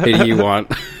child. Who do you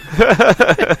want?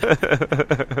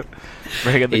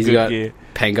 He's got gear.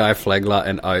 Pangai, Flegler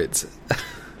and Oates.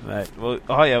 Mate, well,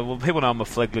 people know I'm a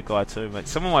Flegler guy too, mate.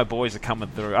 Some of my boys are coming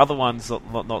through. Other ones,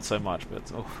 not so much, but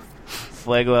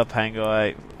Flegler,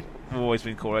 Pangai, have always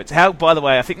been cool. By the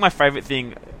way, I think my favourite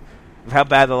thing of how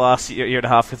bad the last year and a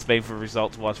half has been for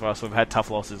results-wise for us, we've had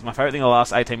tough losses. My favourite thing in the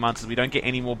last 18 months is we don't get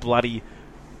any more bloody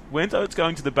when's Oates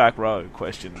going to the back row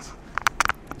questions.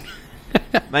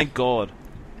 Thank God.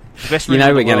 You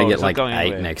know we're going to get like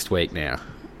 8 next week now.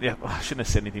 Yeah, I shouldn't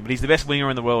have said anything, but he's the best winger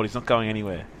in the world. He's not going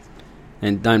anywhere.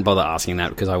 And don't bother asking that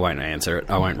because I won't answer it.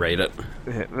 I won't read it.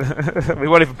 Yeah. We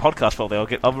won't even podcast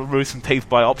probably. I'll remove some teeth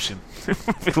by option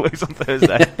if we lose on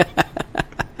Thursday.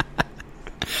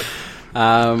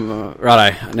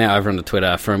 Righto, now over on the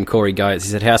Twitter from Corey Goetz. He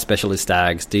said, how special is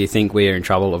Staggs? Do you think we are in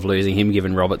trouble of losing him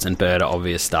given Roberts and Bird are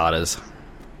obvious starters?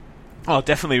 Oh,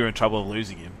 definitely we're in trouble of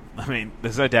losing him. I mean,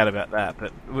 there's no doubt about that,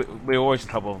 but we're always in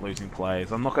trouble of losing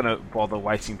players. I'm not going to bother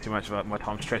wasting too much of my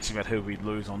time stressing about who we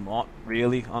lose or not,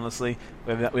 really, honestly.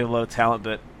 We have a lot of talent,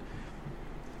 but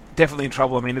definitely in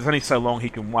trouble. I mean, there's only so long he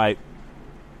can wait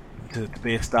to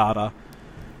be a starter.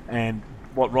 And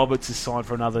what Roberts has signed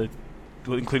for another,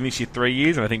 including this year, 3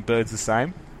 years, and I think Bird's the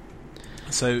same.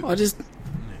 So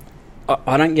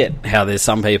I don't get how there's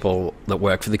some people that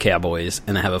work for the Cowboys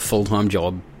and they have a full-time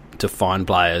job to find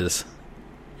players,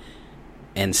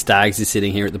 and Staggs is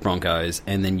sitting here at the Broncos,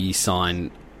 and then you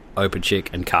sign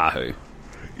Opachik and Kahu.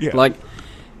 Yeah. Like,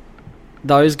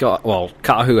 those guys... Well,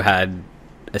 Kahu had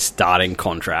a starting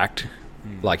contract.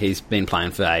 Like, he's been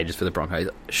playing for ages for the Broncos.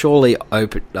 Surely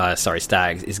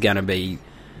Staggs is going to be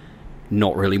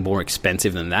not really more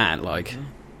expensive than that. Like,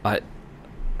 it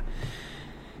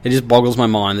just boggles my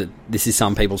mind that this is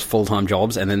some people's full-time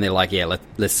jobs, and then they're like, yeah,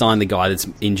 let's sign the guy that's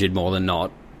injured more than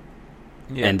not.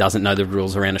 Yeah. And doesn't know the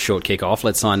rules around a short kick-off.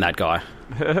 Let's sign that guy.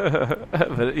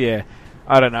 But, yeah,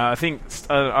 I don't know. I think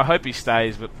I hope he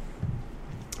stays, but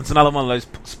it's another one of those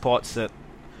spots that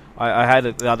I had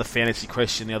the other fantasy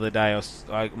question the other day.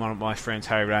 One of my friends,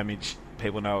 Harry Ramage,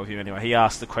 people know of him anyway. He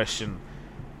asked the question,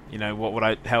 you know, what would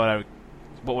I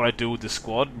do with the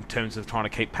squad in terms of trying to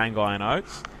keep Pangai and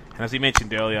Oates? And as he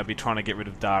mentioned earlier, I'd be trying to get rid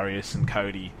of Darius and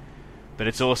Cody, but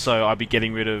it's also I'd be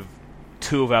getting rid of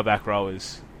 2 of our back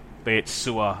rowers, be it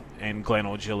Sewer and Glenn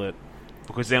or Gillett,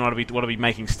 because then what I'd be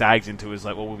making Staggs into is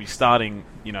like, well, we'll be starting,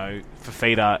 you know,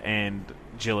 Fafita and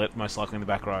Gillett most likely in the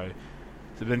back row.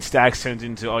 So then Staggs turns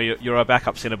into, you're our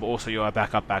backup centre, but also you're our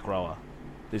backup back rower.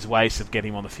 There's ways of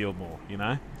getting him on the field more, you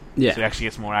know? Yeah. So he actually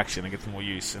gets more action and gets more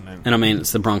use. And I mean,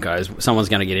 it's the Broncos. Someone's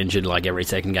going to get injured like every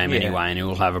second game anyway, and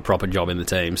he'll have a proper job in the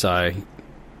team, so...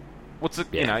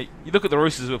 You know, you look at the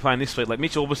Roosters who are playing this week, like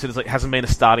Mitch Orbison hasn't been a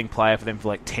starting player for them for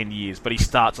like 10 years, but he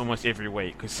starts almost every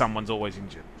week because someone's always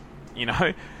injured, you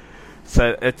know?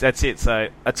 So that's it. So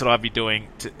that's what I'd be doing,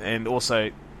 and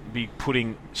also be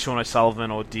putting Sean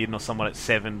O'Sullivan or Dearden or someone at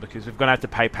 7 because we're going to have to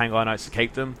pay Pangai Notes to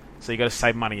keep them, so you've got to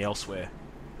save money elsewhere,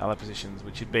 other positions,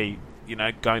 which would be, you know,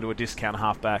 going to a discount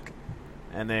halfback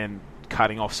and then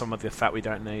cutting off some of the fat we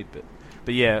don't need.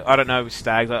 But yeah, I don't know with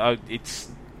Staggs.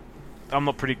 I'm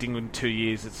not predicting in 2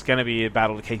 years. It's going to be a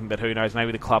battle to keep him, but who knows?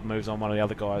 Maybe the club moves on one of the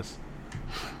other guys.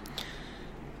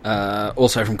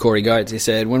 Also from Corey Goetz, he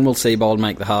said, when will Seabold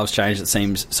make the halves change that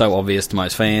seems so obvious to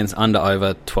most fans? Under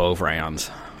over 12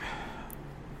 rounds.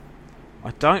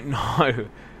 I don't know.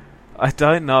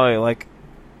 Like,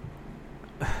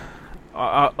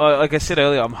 like I said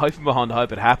earlier, I'm hoping behind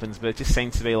hope it happens, but it just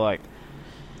seems to be like,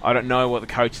 I don't know what the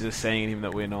coaches are seeing in him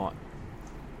that we're not.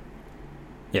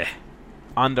 Yeah.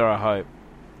 Under, I hope.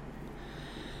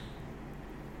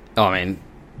 I mean,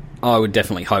 I would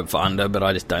definitely hope for under, but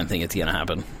I just don't think it's going to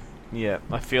happen. Yeah,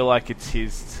 I feel like it's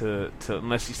his to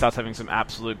unless he starts having some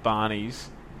absolute barneys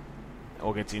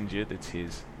or gets injured, it's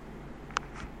his.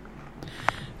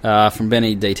 From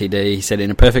Benny DTD, he said,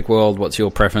 in a perfect world, what's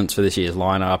your preference for this year's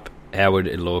lineup? How would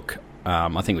it look?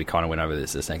 I think we kind of went over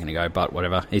this a second ago, but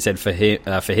whatever. He said for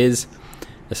his,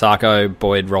 Asako,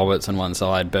 Boyd, Roberts on one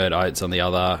side, Bird, Oates on the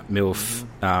other, Milf,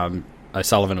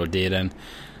 O'Sullivan or Dearden,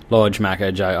 Lodge,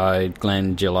 Macca, J.O.,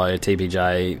 Glenn, Gillo,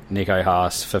 TPJ, Nico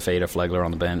Haas, Fafita, Flegler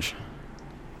on the bench.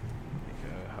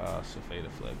 Nico Haas, Fafita,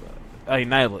 Flegler. Oh, you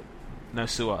nailed it. No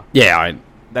Sewer. Yeah,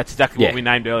 That's exactly what we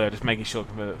named earlier, just making sure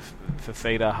for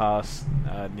Fifita, Haas,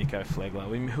 Nico,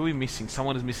 Flegler. Who are we missing?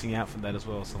 Someone is missing out from that as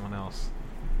well, someone else.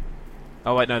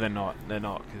 Oh, wait, no, they're not.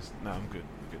 Because I'm good.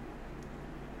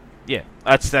 Yeah,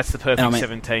 that's the perfect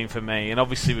 17 for me. And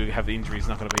obviously we have the injuries,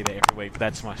 not going to be there every week, but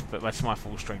that's my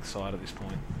full strength side at this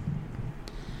point.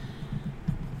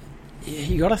 Yeah,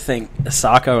 you got to think,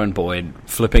 Sarko and Boyd,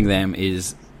 flipping them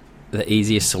is the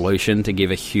easiest solution to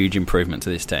give a huge improvement to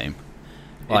this team.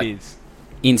 It is.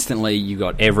 Instantly, you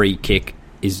got every kick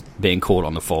is being caught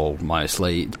on the fall,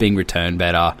 mostly. It's being returned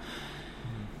better.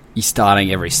 You're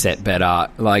starting every set better.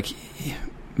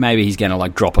 Maybe he's going to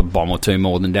drop a bomb or two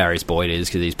more than Darius Boyd is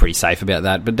because he's pretty safe about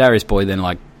that. But Darius Boyd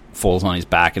then falls on his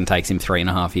back and takes him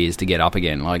 3.5 years to get up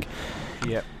again.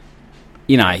 Yep.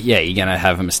 You're going to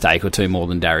have a mistake or two more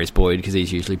than Darius Boyd because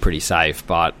he's usually pretty safe.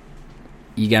 But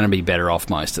you're going to be better off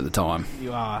most of the time.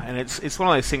 You are, and it's one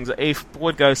of those things that if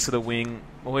Boyd goes to the wing,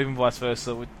 or even vice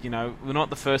versa, we're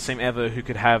not the first team ever who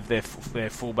could have their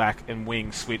fullback and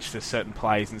wing switch for certain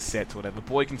plays and sets or whatever.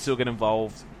 Boyd can still get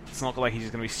involved. It's not like he's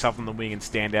just going to be shoved on the wing and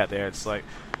stand out there. It's the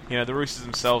Roosters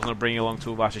themselves are bringing along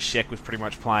Tuivasa-Sheck was pretty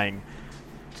much playing.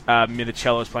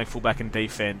 Minicello was playing fullback and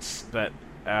defense, but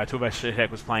Tuivasa-Sheck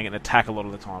was playing an attack a lot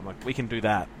of the time. We can do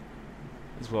that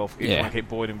as well if you want to keep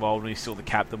Boyd involved and he's still the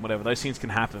captain, whatever. Those things can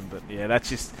happen, but yeah, that's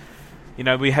just...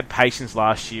 we had patience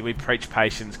last year. We preached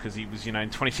patience because he was, in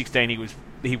 2016 he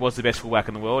was the best fullback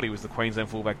in the world. He was the Queensland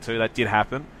fullback too. That did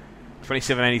happen.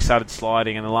 2017 he started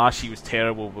sliding, and the last year was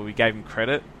terrible, but we gave him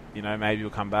credit. Maybe he'll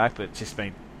come back, but it's just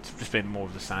been more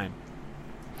of the same.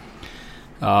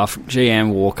 From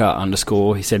GM Walker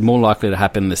 _ he said more likely to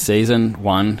happen this season.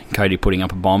 1, Cody putting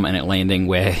up a bomb and it landing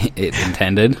where it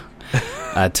intended.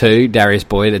 2, Darius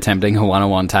Boyd attempting a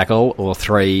 1-on-1 tackle. Or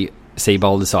 3,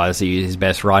 Seabold decides to use his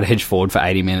best right edge forward for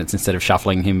 80 minutes instead of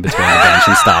shuffling him between the bench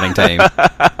and starting team.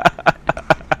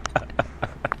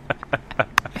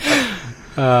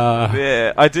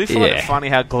 Yeah, I do find it funny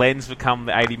how Glenn's become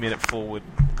the 80-minute forward,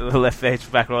 the left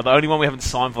edge back row. The only one we haven't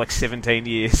signed for 17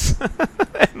 years.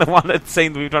 And the one that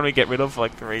seemed we've trying to get rid of for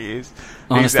 3 years.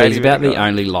 Honestly, he's about the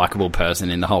only likeable person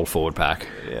in the whole forward pack.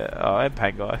 Yeah, and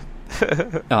Pangai.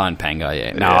 And Pangai,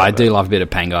 yeah. No, I do love a bit of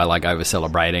Pangai, over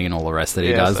celebrating and all the rest that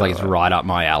he does. It's right up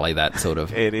my alley, that sort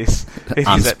of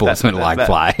unsportsmanlike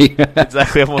play.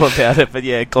 Exactly, I'm all about it. But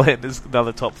yeah, Glenn is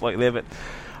another top bloke there. But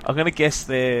I'm going to guess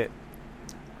they're...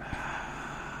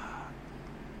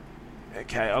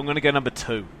 Okay, I'm going to go number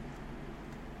 2. Are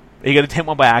you going to attempt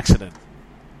one by accident?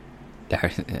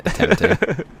 Attempt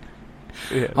 2.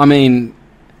 Yeah. I mean...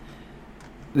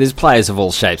 There's players of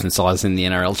all shapes and sizes in the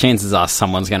NRL. Chances are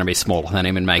someone's going to be smaller than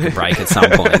him and make a break at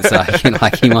some point. So,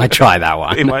 he might try that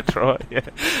one. He might try,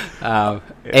 yeah.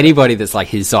 Anybody that's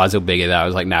his size or bigger, though, I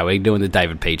was no, we're doing the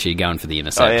David Peachey, going for the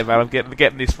intercept. Oh, yeah, man, I'm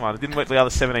getting this one. It didn't work the other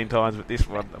 17 times, but this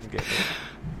one, I'm getting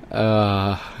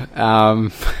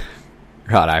it.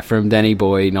 Righto, from Danny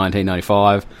Boy,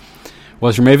 1995.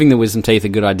 Was removing the wisdom teeth a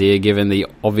good idea given the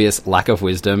obvious lack of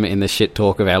wisdom in the shit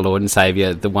talk of our Lord and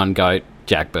Saviour, the one goat,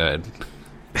 Jack Bird?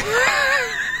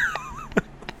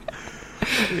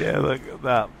 Yeah, look,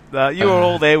 you were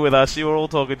all there with us. You were all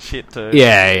talking shit too.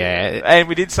 Yeah. And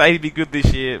we did say he'd be good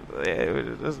this year.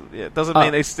 It doesn't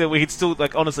mean we could still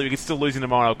honestly, we could still lose him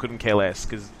tomorrow. I couldn't care less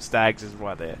because Stags is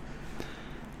right there.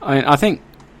 I mean, I think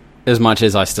as much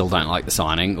as I still don't like the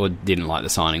signing or didn't like the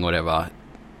signing, whatever,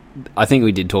 I think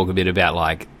we did talk a bit about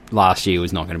last year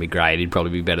was not going to be great. He'd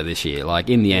probably be better this year.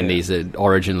 In the end, he's an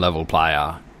Origin level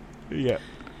player. Yeah.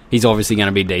 He's obviously going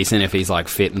to be decent if he's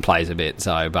fit and plays a bit.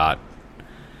 But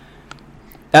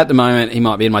at the moment, he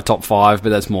might be in my top 5, but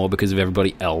that's more because of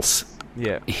everybody else.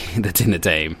 Yeah, that's in the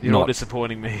team. You're not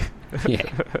disappointing me. Yeah.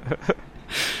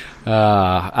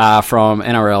 From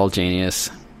NRL Genius,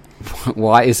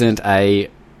 why isn't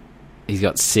he's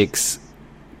got 6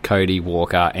 Cody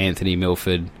Walker, Anthony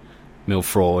Milford,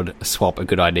 Milfraud swap a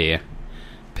good idea?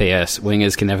 P.S.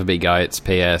 Wingers can never be goats.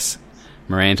 P.S.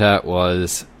 Miranda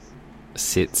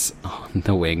sits on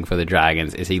the wing for the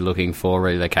Dragons. Is he looking for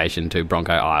relocation to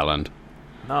Bronco Island?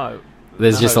 No.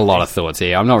 There's just a lot of thoughts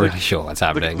here. I'm not really sure what's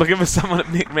happening. Looking for someone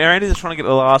at Nick Miranda's trying to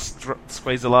get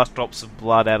squeeze the last drops of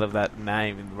blood out of that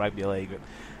name in the rugby league. But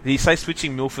did he say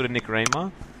switching Milford and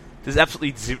Nicarima? There's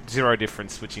absolutely zero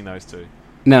difference switching those two.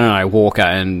 No. Walker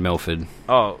and Milford.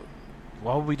 Oh,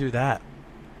 why would we do that?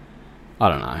 I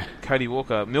don't know. Cody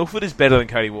Walker. Milford is better than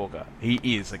Cody Walker. He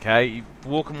is, okay?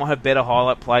 Walker might have better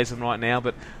highlight plays than right now,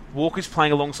 but Walker's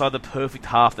playing alongside the perfect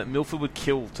half that Milford would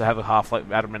kill to have a half like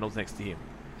Adam Reynolds next to him.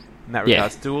 In that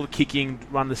regards, do all the kicking,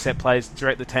 run the set plays,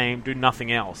 direct the team, do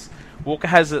nothing else. Walker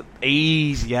has it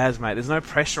easy as, mate. There's no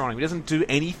pressure on him. He doesn't do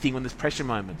anything when there's pressure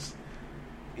moments.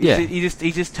 He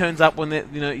just turns up when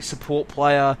he's support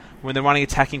player, when they're running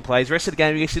attacking plays. The rest of the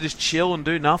game, he gets to just chill and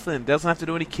do nothing. Doesn't have to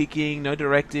do any kicking, no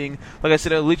directing. Like I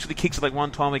said, it literally kicks it like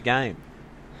one time a game.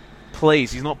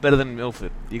 Please, he's not better than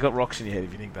Milford. You got rocks in your head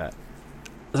if you think that.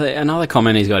 So another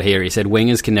comment he's got here, he said,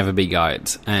 wingers can never be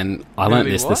goats. And I learnt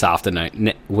this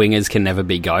afternoon. Wingers can never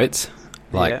be goats.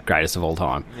 Greatest of all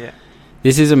time. Yeah.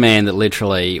 This is a man that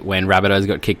literally, when Rabbitohs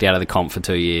got kicked out of the comp for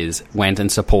 2 years, went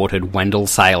and supported Wendell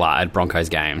Sailor at Broncos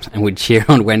games and would cheer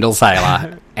on Wendell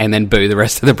Sailor and then boo the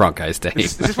rest of the Broncos team.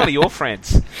 Is this one of your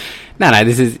friends? No,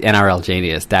 this is NRL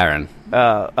genius, Darren.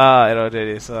 NRL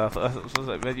genius.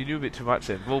 You knew a bit too much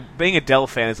then. Well, being a Dell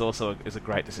fan is also a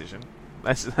great decision.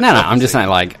 That's I'm just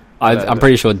saying, I'm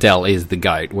pretty sure Dell is the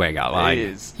GOAT winger. He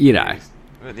is. Yeah,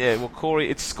 well, Corey,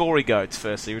 it's Scory Goats,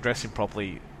 firstly. We address him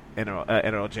properly,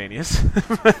 NRL genius.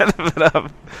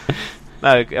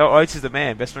 No, Oates is the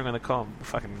man. Best winger on the com.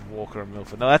 Fucking Walker and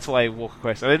Milford. No, that's why Walker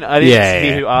question. I didn't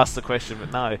hear who asked the question,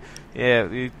 but no. Yeah,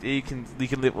 you can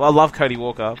live. Well, I love Cody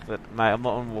Walker, but mate, I'm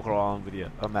not on Walker Island with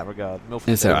you on that regard.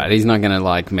 Milford, it's alright. He's not going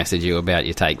to message you about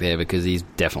your take there because he's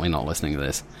definitely not listening to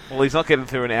this. Well, he's not getting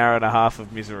through an hour and a half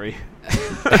of misery.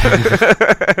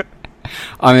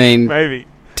 I mean, maybe.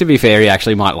 To be fair, he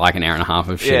actually might like an hour and a half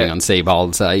of shitting on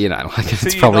Seabold, so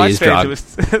it's probably his drug.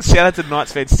 Shout out to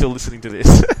Knights fans still listening to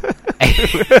this.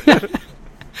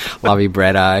 Love you,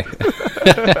 Bretto.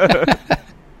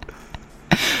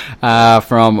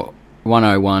 From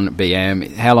 101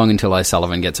 BM, how long until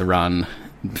O'Sullivan gets a run?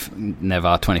 Never.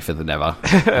 25th of never.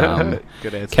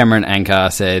 Good answer. Cameron Anker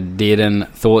said, Dearden,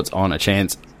 thoughts on a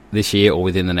chance this year or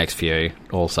within the next few?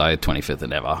 Also, 25th of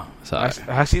never. So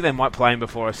actually, they might play him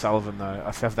before O'Sullivan, though.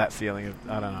 I have that feeling.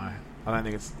 I don't know. I don't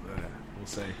think it's... we'll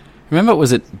see. Remember,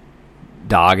 was it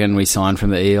Dargan we signed from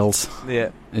the Eels?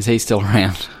 Yeah. Is he still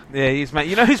around? Yeah, he's mate.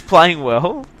 You know who's playing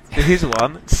well? Here's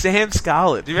one. Sam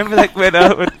Scarlett. Do you remember that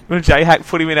when J-Hack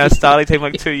put him in our starting team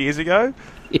 2 years ago?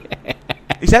 Yeah.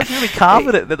 He's absolutely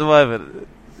carving it at the moment.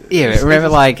 Yeah, remember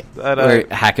where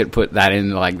Hackett put that in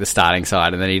the starting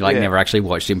side, and then he never actually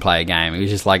watched him play a game. It was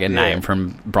just a name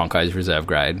from Broncos reserve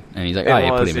grade, and he's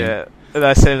put him in. And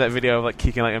I sent him that video of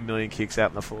kicking a million kicks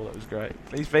out in the fall. That was great.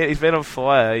 He's been on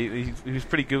fire. He was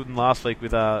pretty good in last week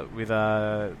with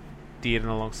Dearden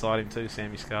alongside him too,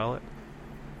 Sammy Scarlett.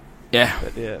 Yeah.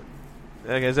 But yeah.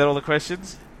 Okay, is that all the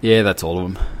questions? Yeah, that's all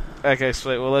of them. Okay,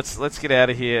 sweet. Well, let's get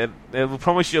out of here. We'll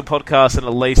promise you a podcast in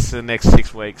at least the next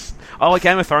 6 weeks.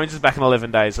 Game of Thrones is back in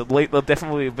 11 days. There'll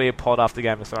definitely be a pod after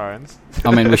Game of Thrones.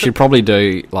 I mean, we should probably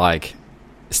do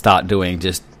start doing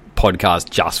just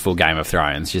podcast just for Game of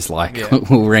Thrones. Just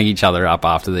we'll ring each other up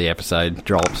after the episode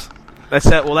drops. That's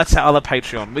our other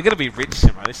Patreon. We're going to be rich,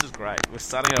 Simon. This is great. We're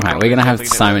starting our... Mate, we're going to have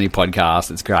so many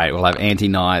podcasts. It's great. We'll have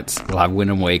Anti-Nights. We'll have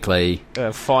Wynnum Weekly.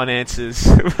 Finances.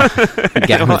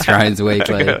 Game of Thrones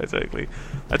Weekly. Okay, exactly.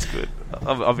 That's good.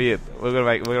 I'll be it. We're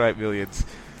going to make millions.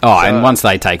 And once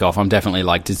they take off, I'm definitely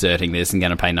deserting this and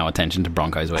going to pay no attention to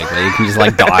Broncos Weekly. You can just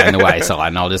die in the wayside,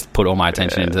 and I'll just put all my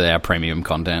attention into our premium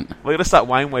content. We're going to start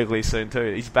Wayne Weekly soon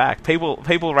too. He's back. People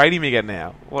rate him again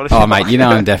now. Mate,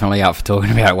 I'm definitely up for talking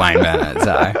about Wayne Bennett.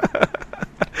 So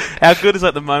how good is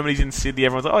the moment he's in Sydney?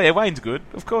 Everyone's like, "Oh yeah, Wayne's good.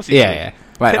 Of course he's good." Yeah.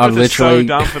 Wait, I'm literally so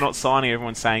dumb for not signing.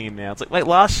 Everyone's saying him now. It's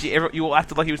last year you all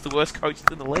acted like he was the worst coach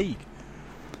in the league.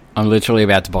 I'm literally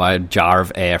about to buy a jar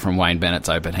of air from Wayne Bennett's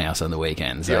open house on the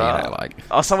weekend. So,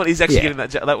 someone is actually getting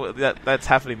that. That's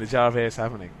happening. The jar of air is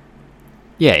happening.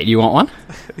 Yeah, you want one?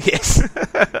 Yes.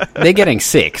 They're getting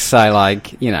 6, so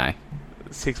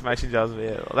 6 mason jars of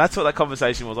air. That's what that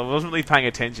conversation was. I wasn't really paying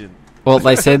attention. Well,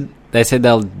 they said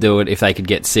they'll do it if they could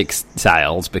get 6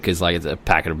 sales because it's a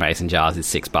packet of mason jars is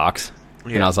 $6.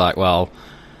 Yeah. And I was like, well,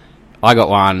 I got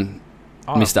one.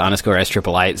 Mr. Underscore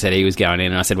S888 said he was going in,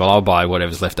 and I said, well, I'll buy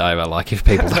whatever's left over. If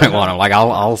people don't want them,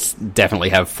 I'll definitely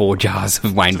have 4 jars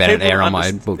of Wayne Bennett air on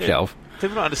my bookshelf.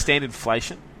 People don't understand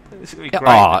inflation. This is going to be great.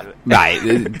 Oh, mate,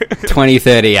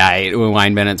 2038 when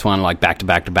Wayne Bennett's won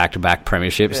back-to-back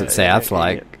premierships at South.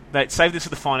 Mate, save this for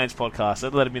the finance podcast.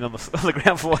 I'd let him in on the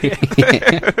ground for you.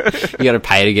 You got to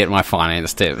pay to get my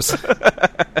finance tips.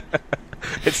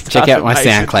 Check out my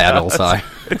SoundCloud jars. Also.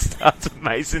 It starts with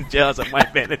mason jars at Wayne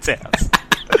Bennett's house.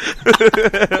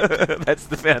 That's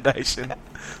the foundation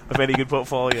of any good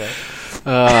portfolio.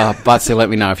 Butsy, let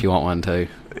me know if you want one too.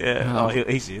 Yeah,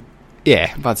 he's in. Yeah,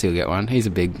 Butsy will get one. He's a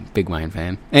big Wayne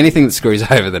fan. Anything that screws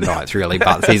over the Knights, really,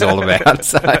 Butsy's all about.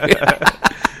 So.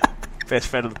 Best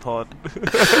friend of the pod.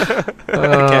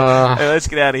 Okay, let's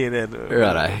get out of here then.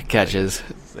 Righto, catches.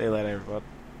 See you later, everyone.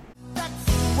 That's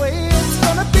the way it's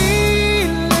gonna be,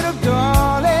 little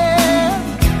darling.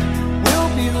 We'll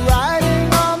be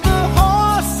riding on the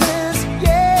horses,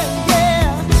 yeah,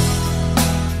 yeah.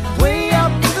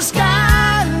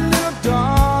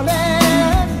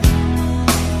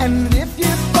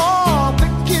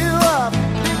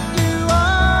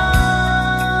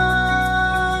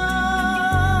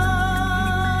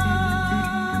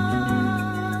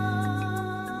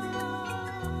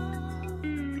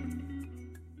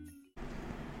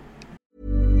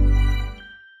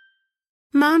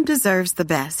 deserves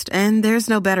the best, and there's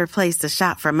no better place to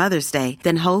shop for Mother's Day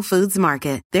than Whole Foods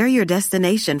Market. They're your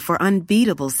destination for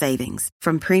unbeatable savings,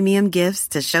 from premium gifts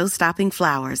to show-stopping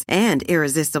flowers and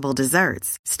irresistible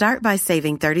desserts. Start by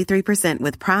saving 33%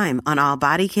 with Prime on all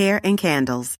body care and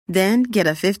candles. Then get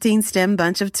a 15-stem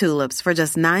bunch of tulips for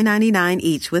just $9.99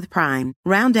 each with Prime.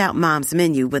 Round out Mom's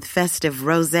menu with festive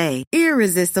rosé,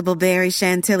 irresistible berry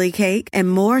chantilly cake,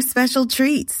 and more special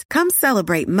treats. Come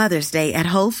celebrate Mother's Day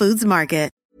at Whole Foods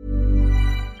Market.